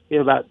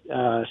about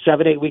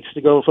 7-8 weeks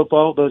to go in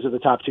football, those are the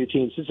top 2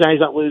 teams. Cincinnati's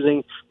not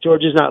losing.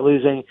 Georgia's not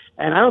losing.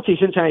 And I don't see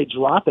Cincinnati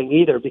dropping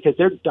either because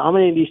they're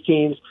dominating these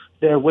teams.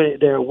 They're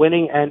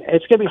winning, and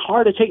it's going to be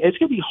hard to take. It's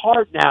going to be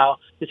hard now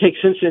to take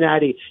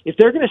Cincinnati if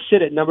they're going to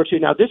sit at number 2.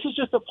 Now, this is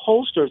just the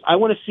pollsters. I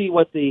want to see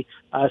what the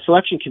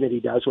selection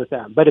committee does with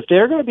them. But if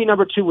they're going to be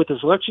number 2 with the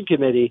selection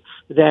committee,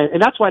 then, and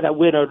that's why that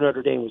win over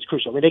Notre Dame was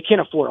crucial. I mean, they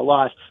can't afford a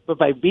loss, but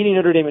by beating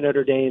Notre Dame at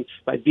Notre Dame,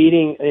 by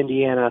beating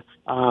Indiana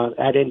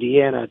at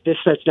Indiana, this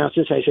sets now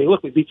Cincinnati saying,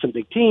 look, we beat some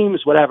big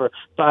teams, whatever.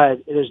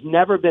 But there's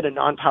never been a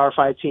non-Power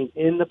 5 team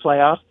in the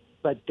playoffs.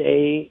 But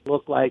they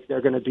look like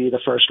they're going to be the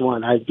first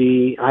one. I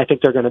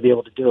think they're going to be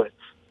able to do it.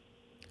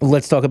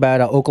 Let's talk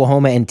about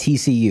Oklahoma and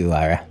TCU,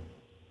 Ira.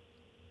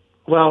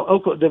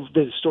 Well,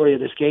 the story of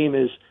this game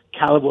is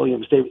Caleb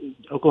Williams.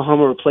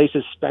 Oklahoma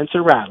replaces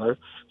Spencer Rattler.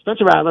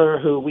 Spencer Rattler,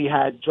 who we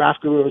had draft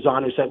gurus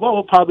on, who said, well,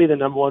 we'll probably be the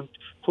number 1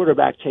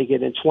 quarterback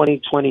taken in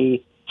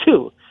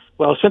 2022.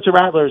 Well, Spencer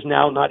Rattler is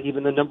now not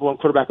even the number 1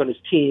 quarterback on his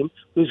team,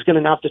 who's going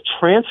to now have to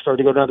transfer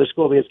to go to another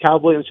school because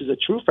Caleb Williams is a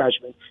true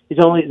freshman. He's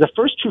only the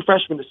first true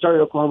freshman to start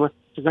at Oklahoma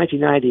since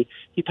 1990.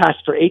 He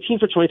passed for 18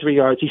 for 23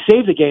 yards. He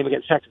saved the game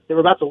against Texas. They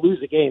were about to lose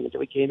the game until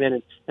he came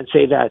in and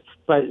saved that.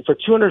 But for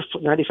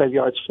 295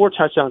 yards, 4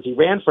 touchdowns, he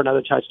ran for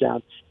another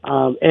touchdown.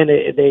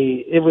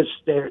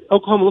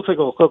 Oklahoma looks like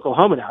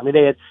Oklahoma now. I mean,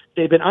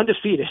 they've been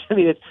undefeated. I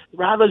mean,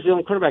 Rattler's the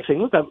only quarterback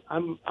saying, "Look,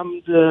 I'm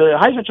the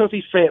Heisman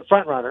Trophy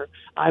front runner.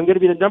 I'm going to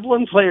be the number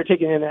 1 player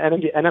taken in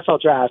the NFL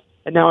draft,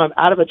 and now I'm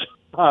out of a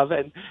job."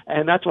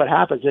 And that's what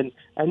happens. And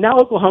now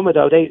Oklahoma,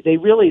 though, they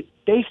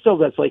still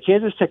got to play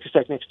Kansas, Texas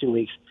Tech next 2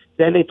 weeks.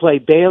 Then they play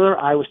Baylor,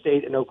 Iowa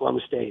State, and Oklahoma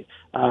State.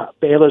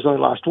 Baylor's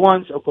only lost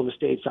once. Oklahoma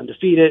State's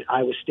undefeated.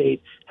 Iowa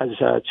State has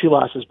 2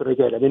 losses, but are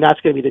good. I mean,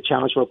 that's going to be the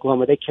challenge for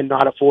Oklahoma. They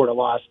cannot afford a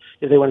loss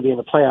if they want to be in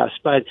the playoffs.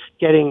 But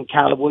getting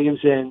Caleb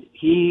Williams in,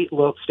 he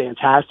looks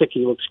fantastic.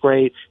 He looks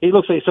great. He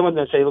looks like someone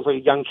that say he looks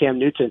like a young Cam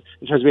Newton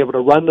in terms of being able to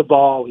run the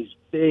ball. He's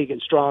big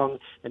and strong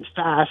and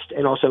fast,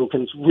 and also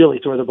can really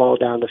throw the ball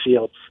down the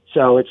field.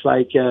 So it's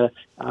like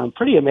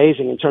pretty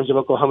amazing in terms of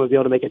Oklahoma being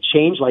able to make a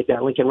change like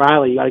that. Lincoln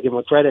Riley, you got to give him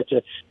a credit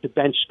to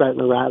bench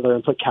Spencer Rattler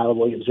and put Caleb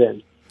Williams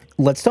in.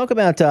 Let's talk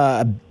about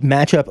a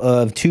matchup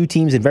of 2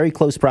 teams in very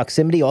close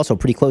proximity, also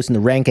pretty close in the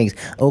rankings,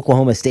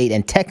 Oklahoma State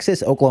and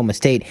Texas. Oklahoma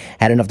State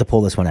had enough to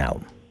pull this one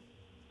out.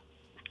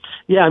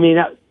 Yeah, I mean,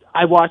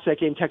 I watched that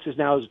game. Texas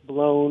now has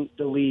blown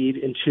the lead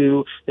in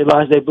 2.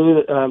 Texas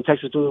blew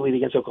the lead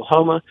against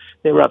Oklahoma.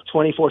 They were up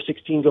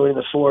 24-16 going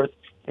into the 4th.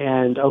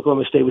 And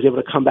Oklahoma State was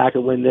able to come back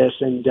and win this.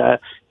 And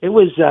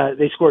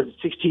they scored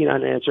 16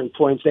 unanswered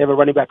points. They have a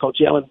running back called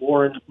Jalen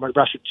Warren,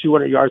 rushed for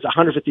 200 yards,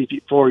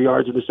 154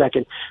 yards in the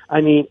second.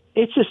 I mean,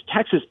 it's just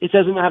Texas. It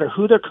doesn't matter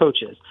who their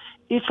coach is.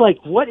 It's like,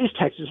 what is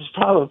Texas'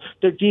 problem?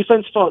 Their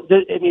defense,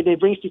 they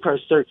bring Steve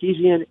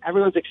Sarkisian.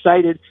 Everyone's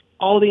excited.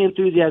 All the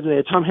enthusiasm. They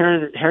had Tom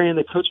Herron,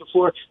 the coach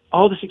before,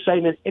 all this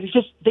excitement. It's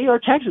just, they are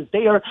Texas.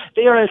 They are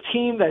a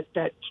team that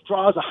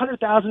draws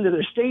 100,000 to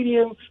their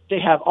stadium. They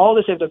have all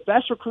this. They have the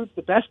best recruits,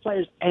 the best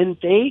players, and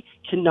they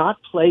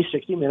cannot play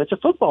 60 minutes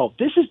of football.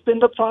 This has been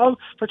the problem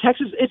for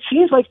Texas. It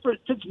seems like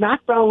since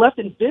Mac Brown left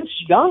and Vince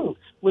Young,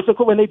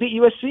 when they beat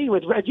USC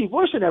with Reggie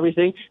Bush and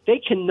everything, they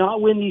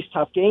cannot win these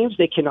tough games.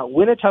 They cannot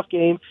win a tough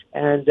game,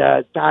 and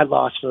bad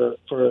loss for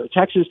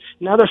Texas.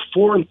 Now they're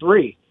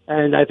 4-3.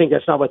 And I think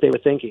that's not what they were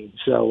thinking.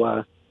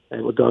 So,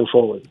 and we're going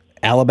forward.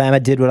 Alabama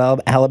did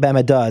what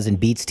Alabama does and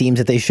beats teams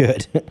that they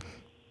should.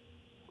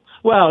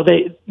 Well,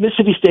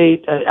 Mississippi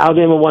State,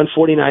 Alabama won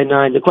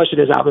 49-9. The question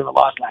is, Alabama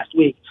lost last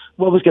week.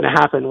 What was going to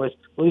happen with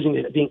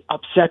being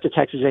upset to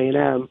Texas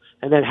A&M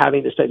and then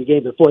having this type of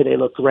game? But boy, they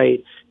look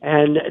great.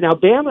 And now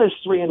Bama is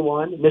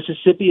 3-1.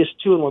 Mississippi is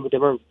 2-1, but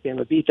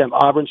Bama beat them.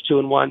 Auburn's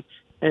 2-1.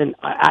 and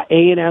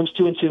A&M's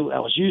 2-2,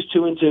 LSU's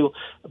 2-2,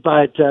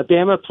 but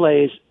Bama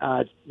plays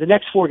the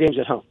next 4 games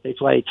at home. They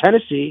play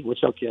Tennessee,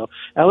 which they'll kill,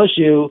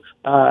 LSU,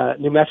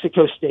 New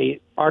Mexico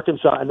State,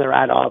 Arkansas, and they're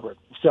at Auburn.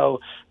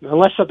 So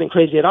unless something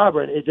crazy at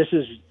Auburn,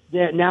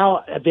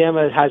 now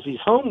Bama has these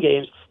home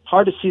games.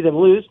 Hard to see them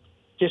lose.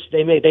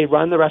 They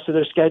run the rest of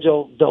their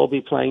schedule. They'll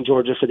be playing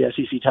Georgia for the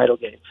SEC title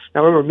game.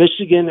 Now remember,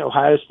 Michigan,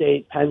 Ohio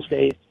State, Penn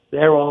State,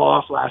 they're all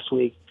off last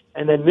week.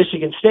 And then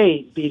Michigan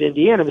State beat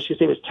Indiana. Michigan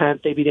State was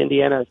 10th. They beat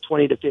Indiana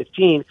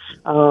 20-15.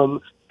 I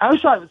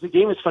always thought the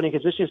game was funny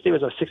because Michigan State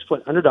was a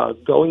 6-point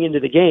underdog going into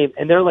the game,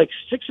 and they're like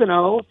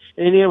 6-0,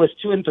 and Indiana was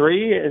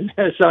 2-3,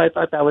 and so I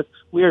thought that was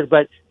weird.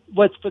 But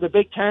what's for the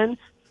Big Ten?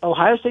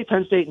 Ohio State,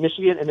 Penn State,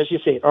 Michigan, and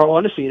Michigan State are all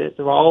undefeated.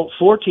 They're all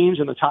 4 teams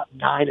in the top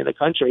 9 in the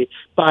country,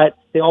 but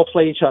they all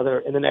play each other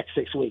in the next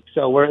 6 weeks.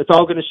 So it's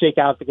all going to shake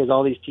out because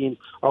all these teams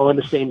are all in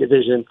the same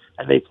division,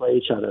 and they play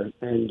each other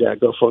and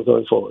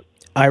going forward.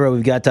 Ira,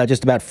 we've got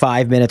just about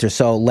 5 minutes or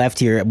so left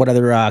here. What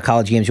other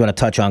college games you want to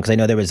touch on? Because I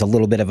know there was a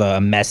little bit of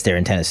a mess there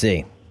in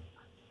Tennessee.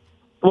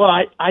 Well,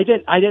 I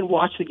didn't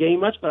watch the game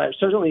much, but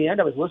certainly in the end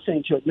I was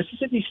listening to it.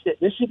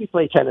 Mississippi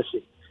played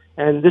Tennessee,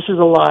 and this is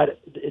a lot.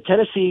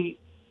 Tennessee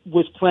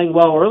was playing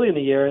well early in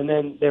the year, and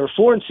then they were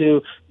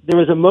 4-2. There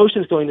was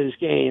emotions going to this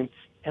game,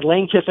 and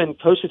Lane Kiffin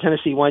coached at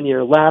Tennessee one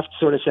year, left,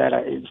 sort of said,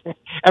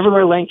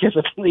 everywhere Lane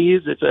Kiffin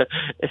leaves, it's a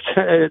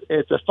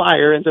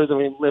fire in terms of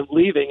him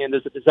leaving, and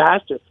there's a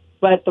disaster.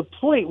 But the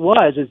point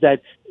is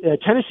that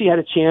Tennessee had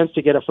a chance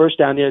to get a first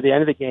down near the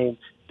end of the game.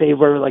 They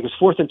were it was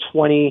 4th and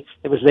 20.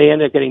 They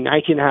ended up getting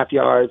 19.5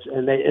 yards,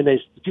 and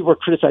people were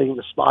criticizing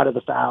the spot of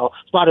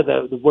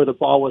where the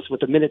ball was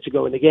with a minute to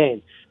go in the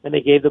game, and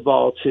they gave the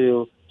ball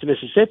to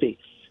Mississippi.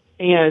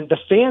 And the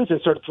fans then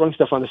started throwing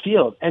stuff on the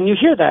field. And you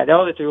hear that,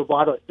 they threw a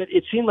bottle. But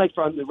it seemed like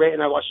from the rate,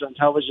 and I watched it on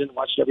television,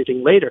 watched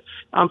everything later,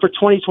 for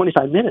 20,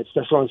 25 minutes,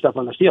 they're throwing stuff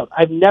on the field.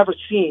 I've never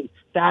seen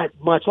that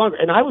much longer.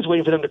 And I was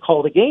waiting for them to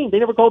call the game. They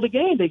never called the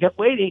game. They kept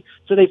waiting.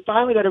 So they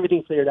finally got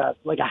everything cleared up.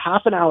 Like a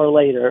half an hour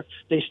later,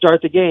 they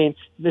start the game.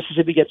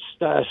 Mississippi gets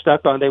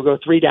stuck on. They go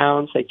 3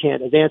 downs. They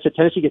can't advance it.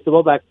 Tennessee gets the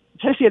ball back.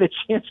 Tennessee had a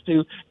chance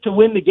to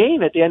win the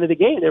game at the end of the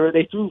game.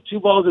 They threw 2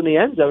 balls in the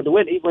end zone to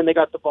win, even when they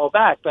got the ball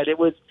back. But it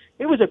was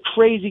a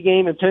crazy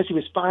game, and Tennessee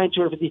was fined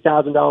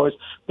 $250,000.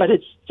 But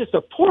it's just a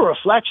poor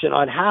reflection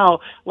on how,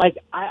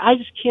 I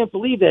just can't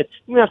believe that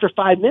even after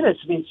 5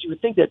 minutes, you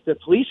would think that the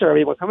police or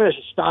everyone coming there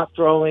should stop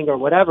throwing or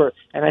whatever.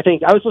 And I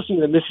think I was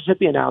listening to the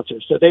Mississippi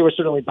announcers, so they were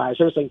certainly biased.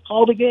 They were saying,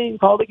 call the game,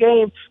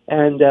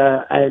 and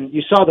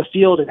you saw the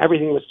field and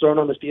everything was thrown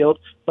on the field.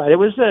 But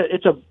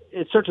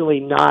it's certainly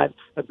not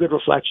a good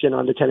reflection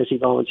on the Tennessee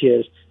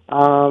Volunteers.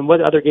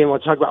 What other game I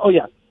want to talk about? Oh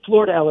yeah,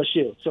 Florida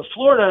LSU. So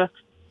Florida,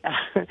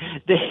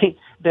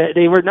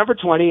 they were number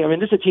 20. I mean,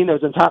 this is a team that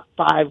was in top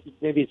 5,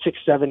 maybe 6,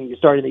 7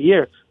 starting the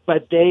year.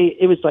 But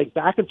it was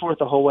back and forth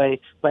the whole way.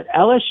 But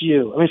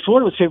LSU,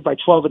 Florida was favored by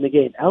 12 in the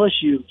game.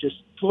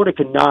 Florida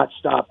could not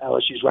stop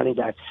LSU's running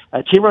back.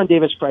 Tyron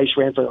Davis-Price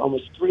ran for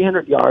almost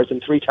 300 yards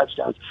and 3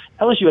 touchdowns.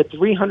 LSU had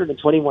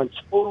 321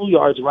 total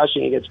yards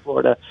rushing against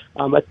Florida.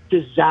 A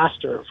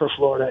disaster for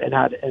Florida, and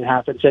it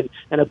happens,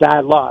 and a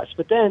bad loss.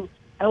 But then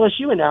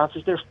LSU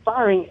announces they're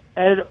firing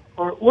Ed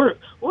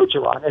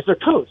Orgeron as their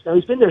coach. Now,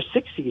 he's been there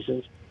 6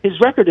 seasons. His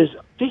record is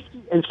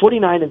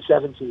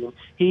 49-17.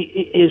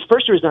 His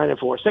first year is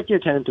 9-4, second year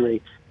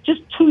 10-3.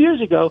 Just 2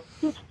 years ago,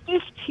 he was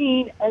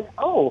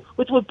 15-0,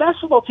 which was the best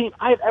football team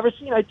I've ever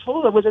seen. I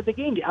told him I was at the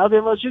game, the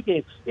Alabama LSU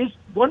game. It's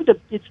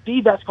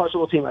the best college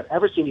football team I've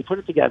ever seen. He put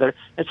it together,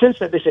 and since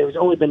then they say it's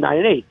only been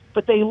 9-8.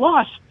 But they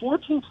lost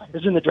 14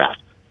 players in the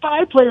draft,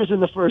 5 players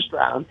in the first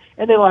round,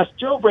 and they lost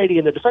Joe Brady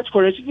in the defense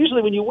coordinator.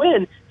 Usually when you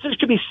win, there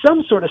could be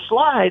some sort of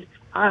slide.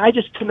 I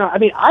just could not.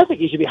 I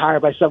think he should be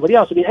hired by somebody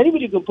else.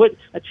 Anybody who can put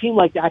a team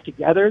like that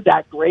together,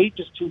 that great,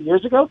 just 2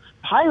 years ago,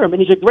 hire him.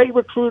 And he's a great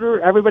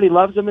recruiter. Everybody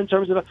loves him in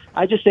terms of.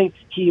 I just think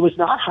he was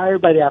not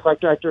hired by the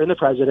athletic director and the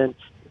president.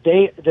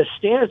 The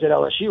standards at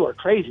LSU are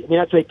crazy.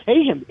 They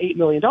pay him $8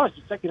 million, the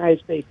second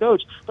highest paid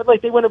coach. But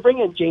they want to bring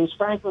in James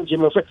Franklin,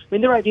 Jim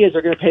O'Flynn. Their idea is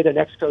they're going to pay their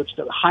next coach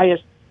the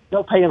highest.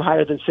 They'll pay him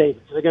higher than Saban.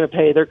 So they're going to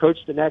pay their coach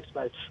the next.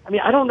 But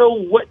I don't know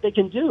what they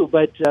can do.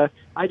 But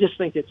I just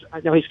think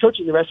now he's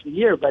coaching the rest of the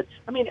year. But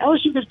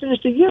LSU could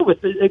finish the year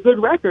with a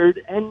good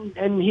record,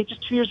 and he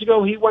just 2 years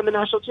ago he won the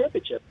national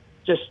championship.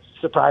 Just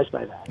surprised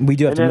by that. We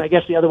do have and then I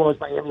guess the other one was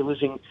Miami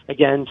losing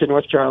again to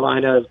North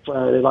Carolina. They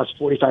lost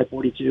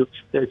 45-42.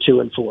 They're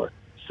 2-4.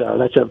 So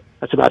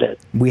that's about it.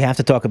 We have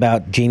to talk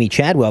about Jamie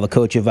Chadwell, the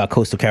coach of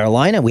Coastal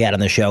Carolina we had on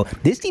the show.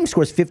 This team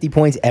scores 50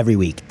 points every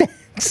week.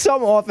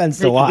 Some offense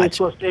to watch.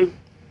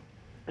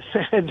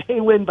 They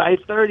win by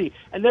 30,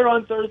 and they're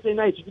on Thursday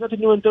nights. If you have nothing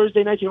to do on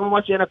Thursday nights, you don't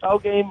want to watch the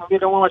NFL game, or you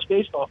don't want to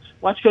watch baseball,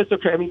 watch Coastal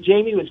Carolina.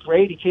 Jamie was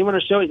great. He came on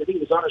our show. I think he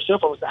was on our show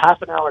for almost a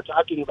half an hour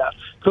talking about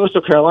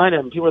Coastal Carolina,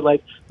 and people were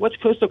like, what's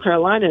Coastal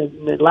Carolina?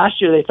 And then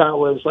last year they thought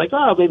was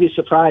maybe a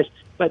surprise,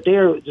 but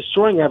they're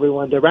destroying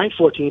everyone. They're ranked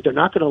 14th. They're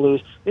not going to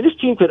lose. This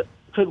team could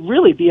could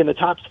really be in the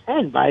top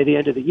 10 by the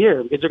end of the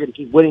year because they're going to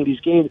keep winning these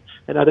games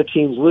and other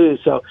teams lose.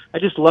 So I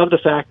just love the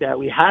fact that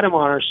we had him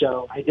on our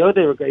show. I know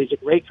they were great. He's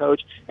a great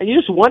coach. And you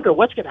just wonder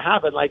what's going to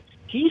happen. Like,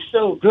 he's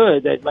so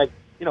good that, like,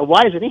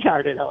 why isn't he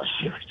hired at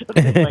LSU or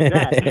something like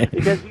that?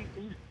 Because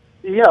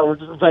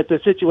but the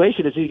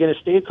situation is, he going to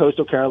stay at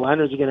Coastal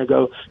Carolina, or is he going to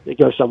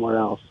go somewhere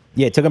else?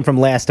 Yeah, it took them from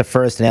last to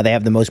first, and now they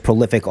have the most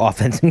prolific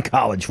offense in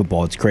college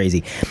football. It's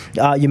crazy.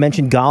 You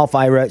mentioned golf,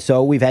 Ira.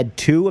 So we've had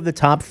 2 of the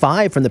top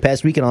 5 from the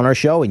past weekend on our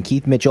show, and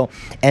Keith Mitchell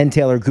and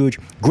Taylor Gooch.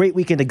 Great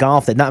weekend of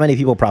golf that not many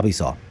people probably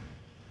saw.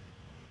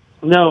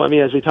 No, I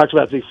mean, as we talked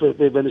about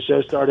when the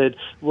show started,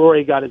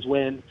 Rory got his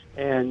win,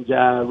 and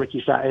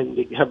Ricky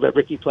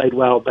played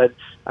well. But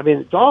I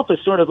mean, golf is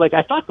sort of like,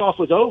 I thought golf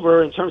was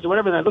over in terms of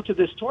whatever. And I looked at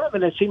this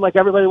tournament, and it seemed like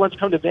everybody wants to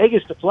come to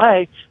Vegas to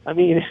play. I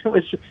mean, it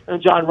was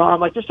John Rahm.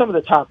 Like, there's some of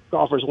the top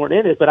golfers weren't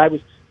in it, but I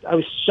was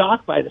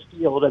shocked by the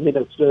field. I mean,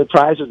 the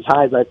prize was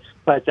high, but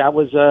that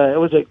was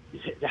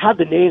to have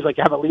the names, like,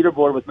 have a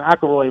leaderboard with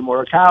McIlroy,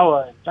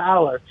 Morikawa, and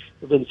Fowler,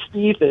 and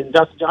Spieth and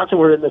Dustin Johnson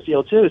were in the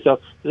field too. So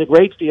it was a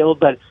great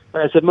field. But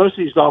I said, most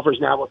of these golfers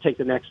now will take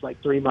the next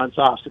 3 months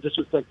off. So this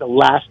was like the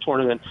last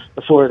tournament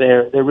before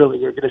you're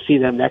going to see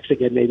them next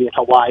again, maybe in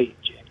Hawaii in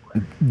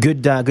January.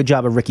 Good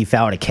job of Ricky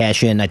Fowler to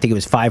cash in. I think it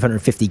was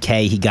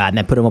 $550K he got, and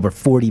that put him over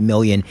 $40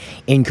 million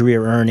in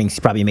career earnings. He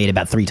probably made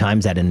about 3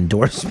 times that in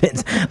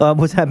endorsements.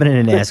 What's happening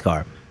in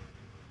NASCAR?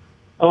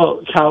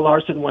 Oh, Kyle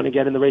Larson won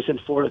again in the race in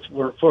Fort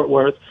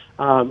Worth.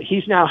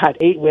 He's now had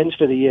 8 wins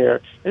for the year.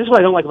 And this is what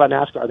I don't like about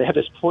NASCAR. They have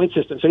this point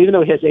system. So even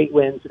though he has 8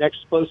 wins, the next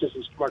closest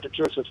is Martin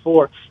Truex with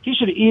 4. He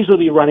should easily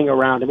be running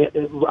around,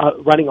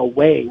 running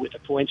away with the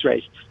points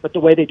race. But the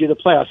way they do the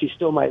playoffs, he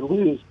still might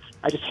lose.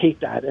 I just hate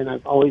that. And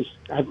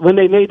when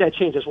they made that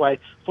change, that's why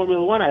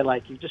Formula One I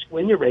like. You just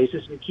win your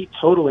races and you keep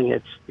totaling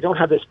it. You don't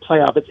have this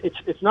playoff.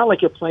 It's not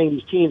like you're playing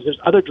these teams. There's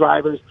other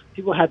drivers.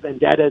 People have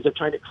vendettas. They're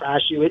trying to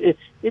crash you.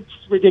 It's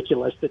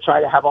ridiculous to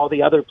try to have all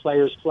the other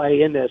players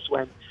play in this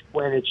when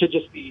it should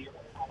just be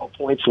a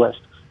points list.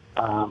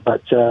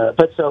 But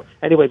so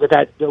anyway, but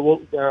that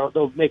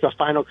they'll make a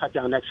final cut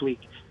down next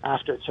week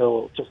after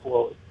to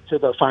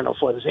the final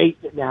 4. There's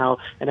 8 now,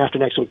 and after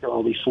next week there'll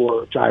only be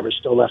 4 drivers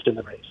still left in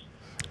the race.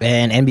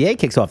 And NBA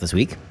kicks off this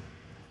week.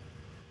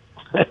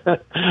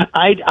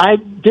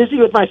 I'm busy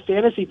with my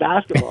fantasy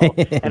basketball,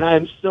 and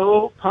I'm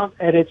so pumped,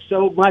 and it's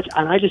so much,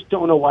 and I just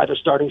don't know why they're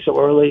starting so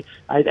early.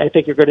 I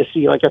think you're going to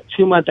see like a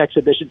 2-month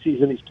exhibition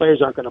season. These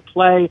players aren't going to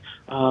play.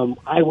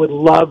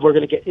 We're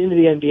going to get into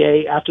the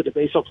NBA after the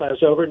baseball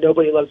playoffs over.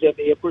 Nobody loves the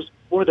NBA, of course,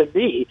 more than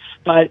me,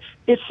 but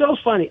it's so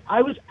funny.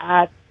 I was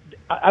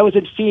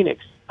in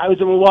Phoenix. I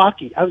was in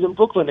Milwaukee. I was in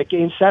Brooklyn at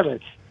Game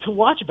 7. To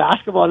watch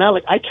basketball now,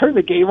 like, I turn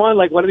the game on,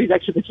 like one of these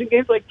exhibition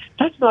games, like,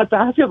 that's not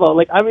basketball.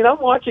 Like, I mean, I'm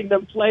watching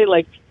them play,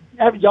 like,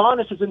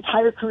 Giannis, his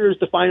entire career is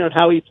defined on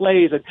how he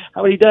plays and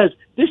how he does.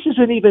 This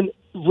isn't even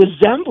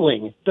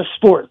resembling the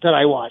sport that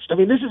I watched. I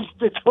mean, this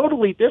is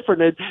totally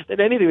different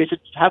than anything. They should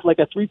have like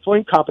a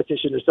 3-point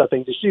competition or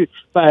something to shoot.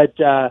 But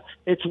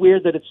it's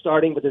weird that it's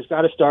starting, but it's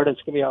got to start.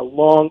 It's going to be a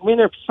long, I mean,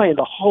 they're playing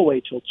the whole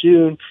way till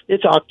June.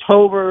 It's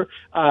October.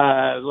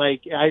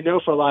 I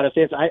know for a lot of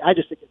fans, I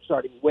just think it's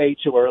starting way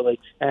too early.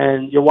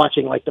 And you're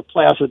watching like the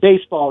playoffs of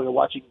baseball. You're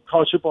watching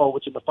college football,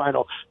 which in the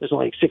final, there's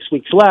only like 6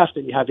 weeks left,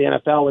 and you have the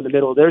NFL in the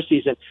middle of their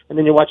season. And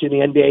then you're watching the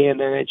NBA and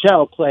the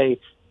NHL play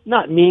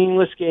not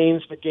meaningless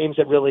games, but games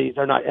that really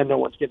they're not, and no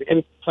one's giving.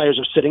 And players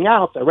are sitting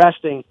out, they're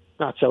resting.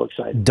 Not so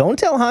exciting. Don't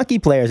tell hockey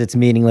players it's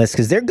meaningless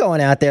because they're going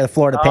out there. The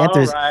Florida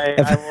Panthers.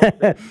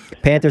 Right.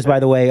 Panthers, by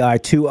the way, are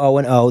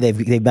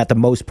 2-0-0. They've got the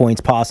most points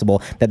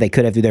possible that they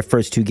could have through their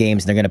first 2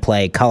 games. And they're going to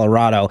play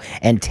Colorado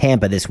and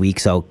Tampa this week,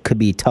 so could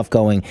be tough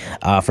going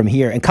from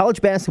here. And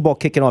college basketball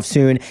kicking off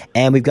soon,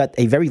 and we've got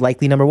a very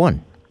likely number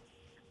 1.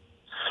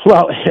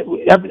 Well, I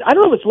don't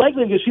know if it's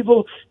likely because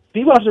people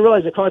have to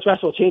realize that college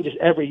basketball changes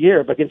every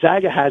year, but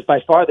Gonzaga has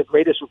by far the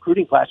greatest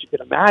recruiting class you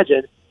could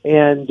imagine,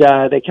 and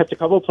they kept a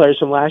couple of players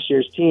from last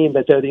year's team,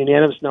 but they're the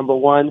unanimous number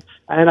 1.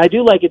 And I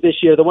do like it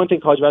this year. The one thing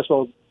college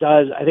basketball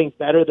does, I think,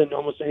 better than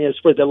almost any other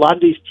sport, a lot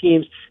of these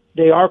teams,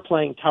 they are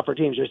playing tougher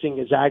teams. You're seeing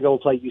Gonzaga will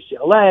play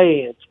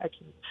UCLA and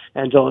Texas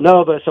and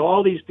Villanova. So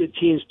all these good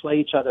teams play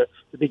each other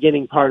the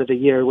beginning part of the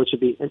year, which would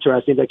be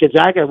interesting. But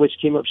Gonzaga, which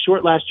came up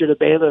short last year to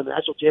Baylor in the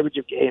national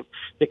championship game,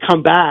 to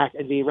come back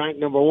and be ranked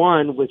number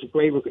 1 with a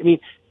great. I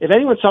mean, if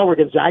anyone saw where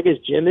Gonzaga's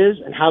gym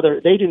is and how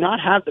they do not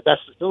have the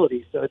best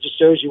facilities, so it just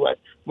shows you what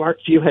Mark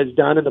Few has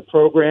done in the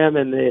program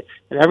and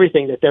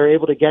everything, that they're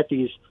able to get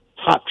these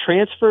top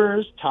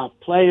transfers, top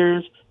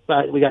players.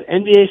 But we got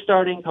NBA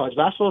starting, college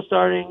basketball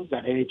starting,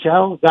 got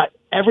NHL, got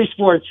every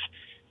sports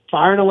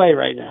firing away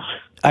right now.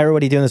 Ira,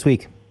 what are you doing this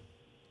week?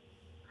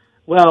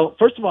 Well,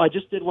 first of all, I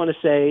just did want to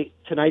say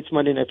tonight's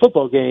Monday Night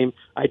Football game,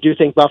 I do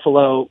think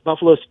Buffalo's,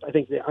 I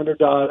think the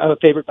underdog, I'm a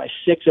favorite by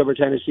 6 over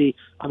Tennessee.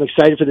 I'm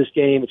excited for this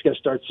game. It's going to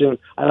start soon.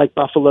 I like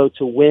Buffalo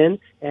to win.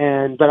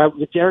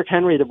 With Derrick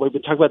Henry, we've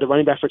been talking about the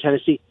running back for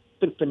Tennessee,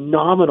 been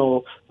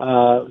phenomenal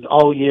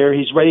all year.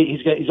 He's ready.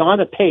 He's on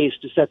a pace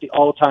to set the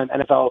all-time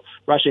NFL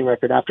rushing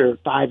record after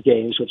 5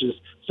 games, which is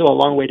still a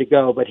long way to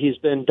go. But he's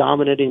been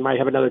dominating. Might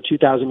have another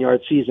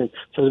 2,000-yard season.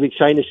 So it'll be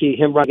exciting to see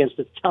him run against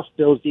the tough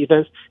Bills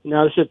defense.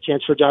 Now this is a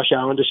chance for Josh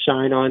Allen to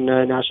shine on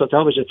national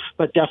television.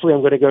 But definitely,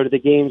 I'm going to go to the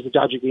games, the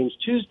Dodger games,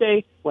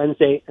 Tuesday,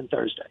 Wednesday, and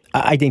Thursday.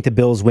 I think the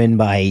Bills win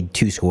by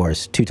 2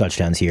 scores, 2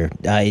 touchdowns here.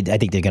 I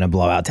think they're going to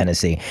blow out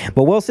Tennessee.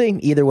 But we'll see.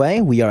 Either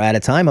way, we are out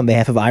of time. On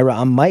behalf of Ira,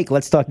 I'm Mike.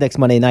 Let's talk next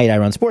Monday night,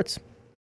 Ira on Sports.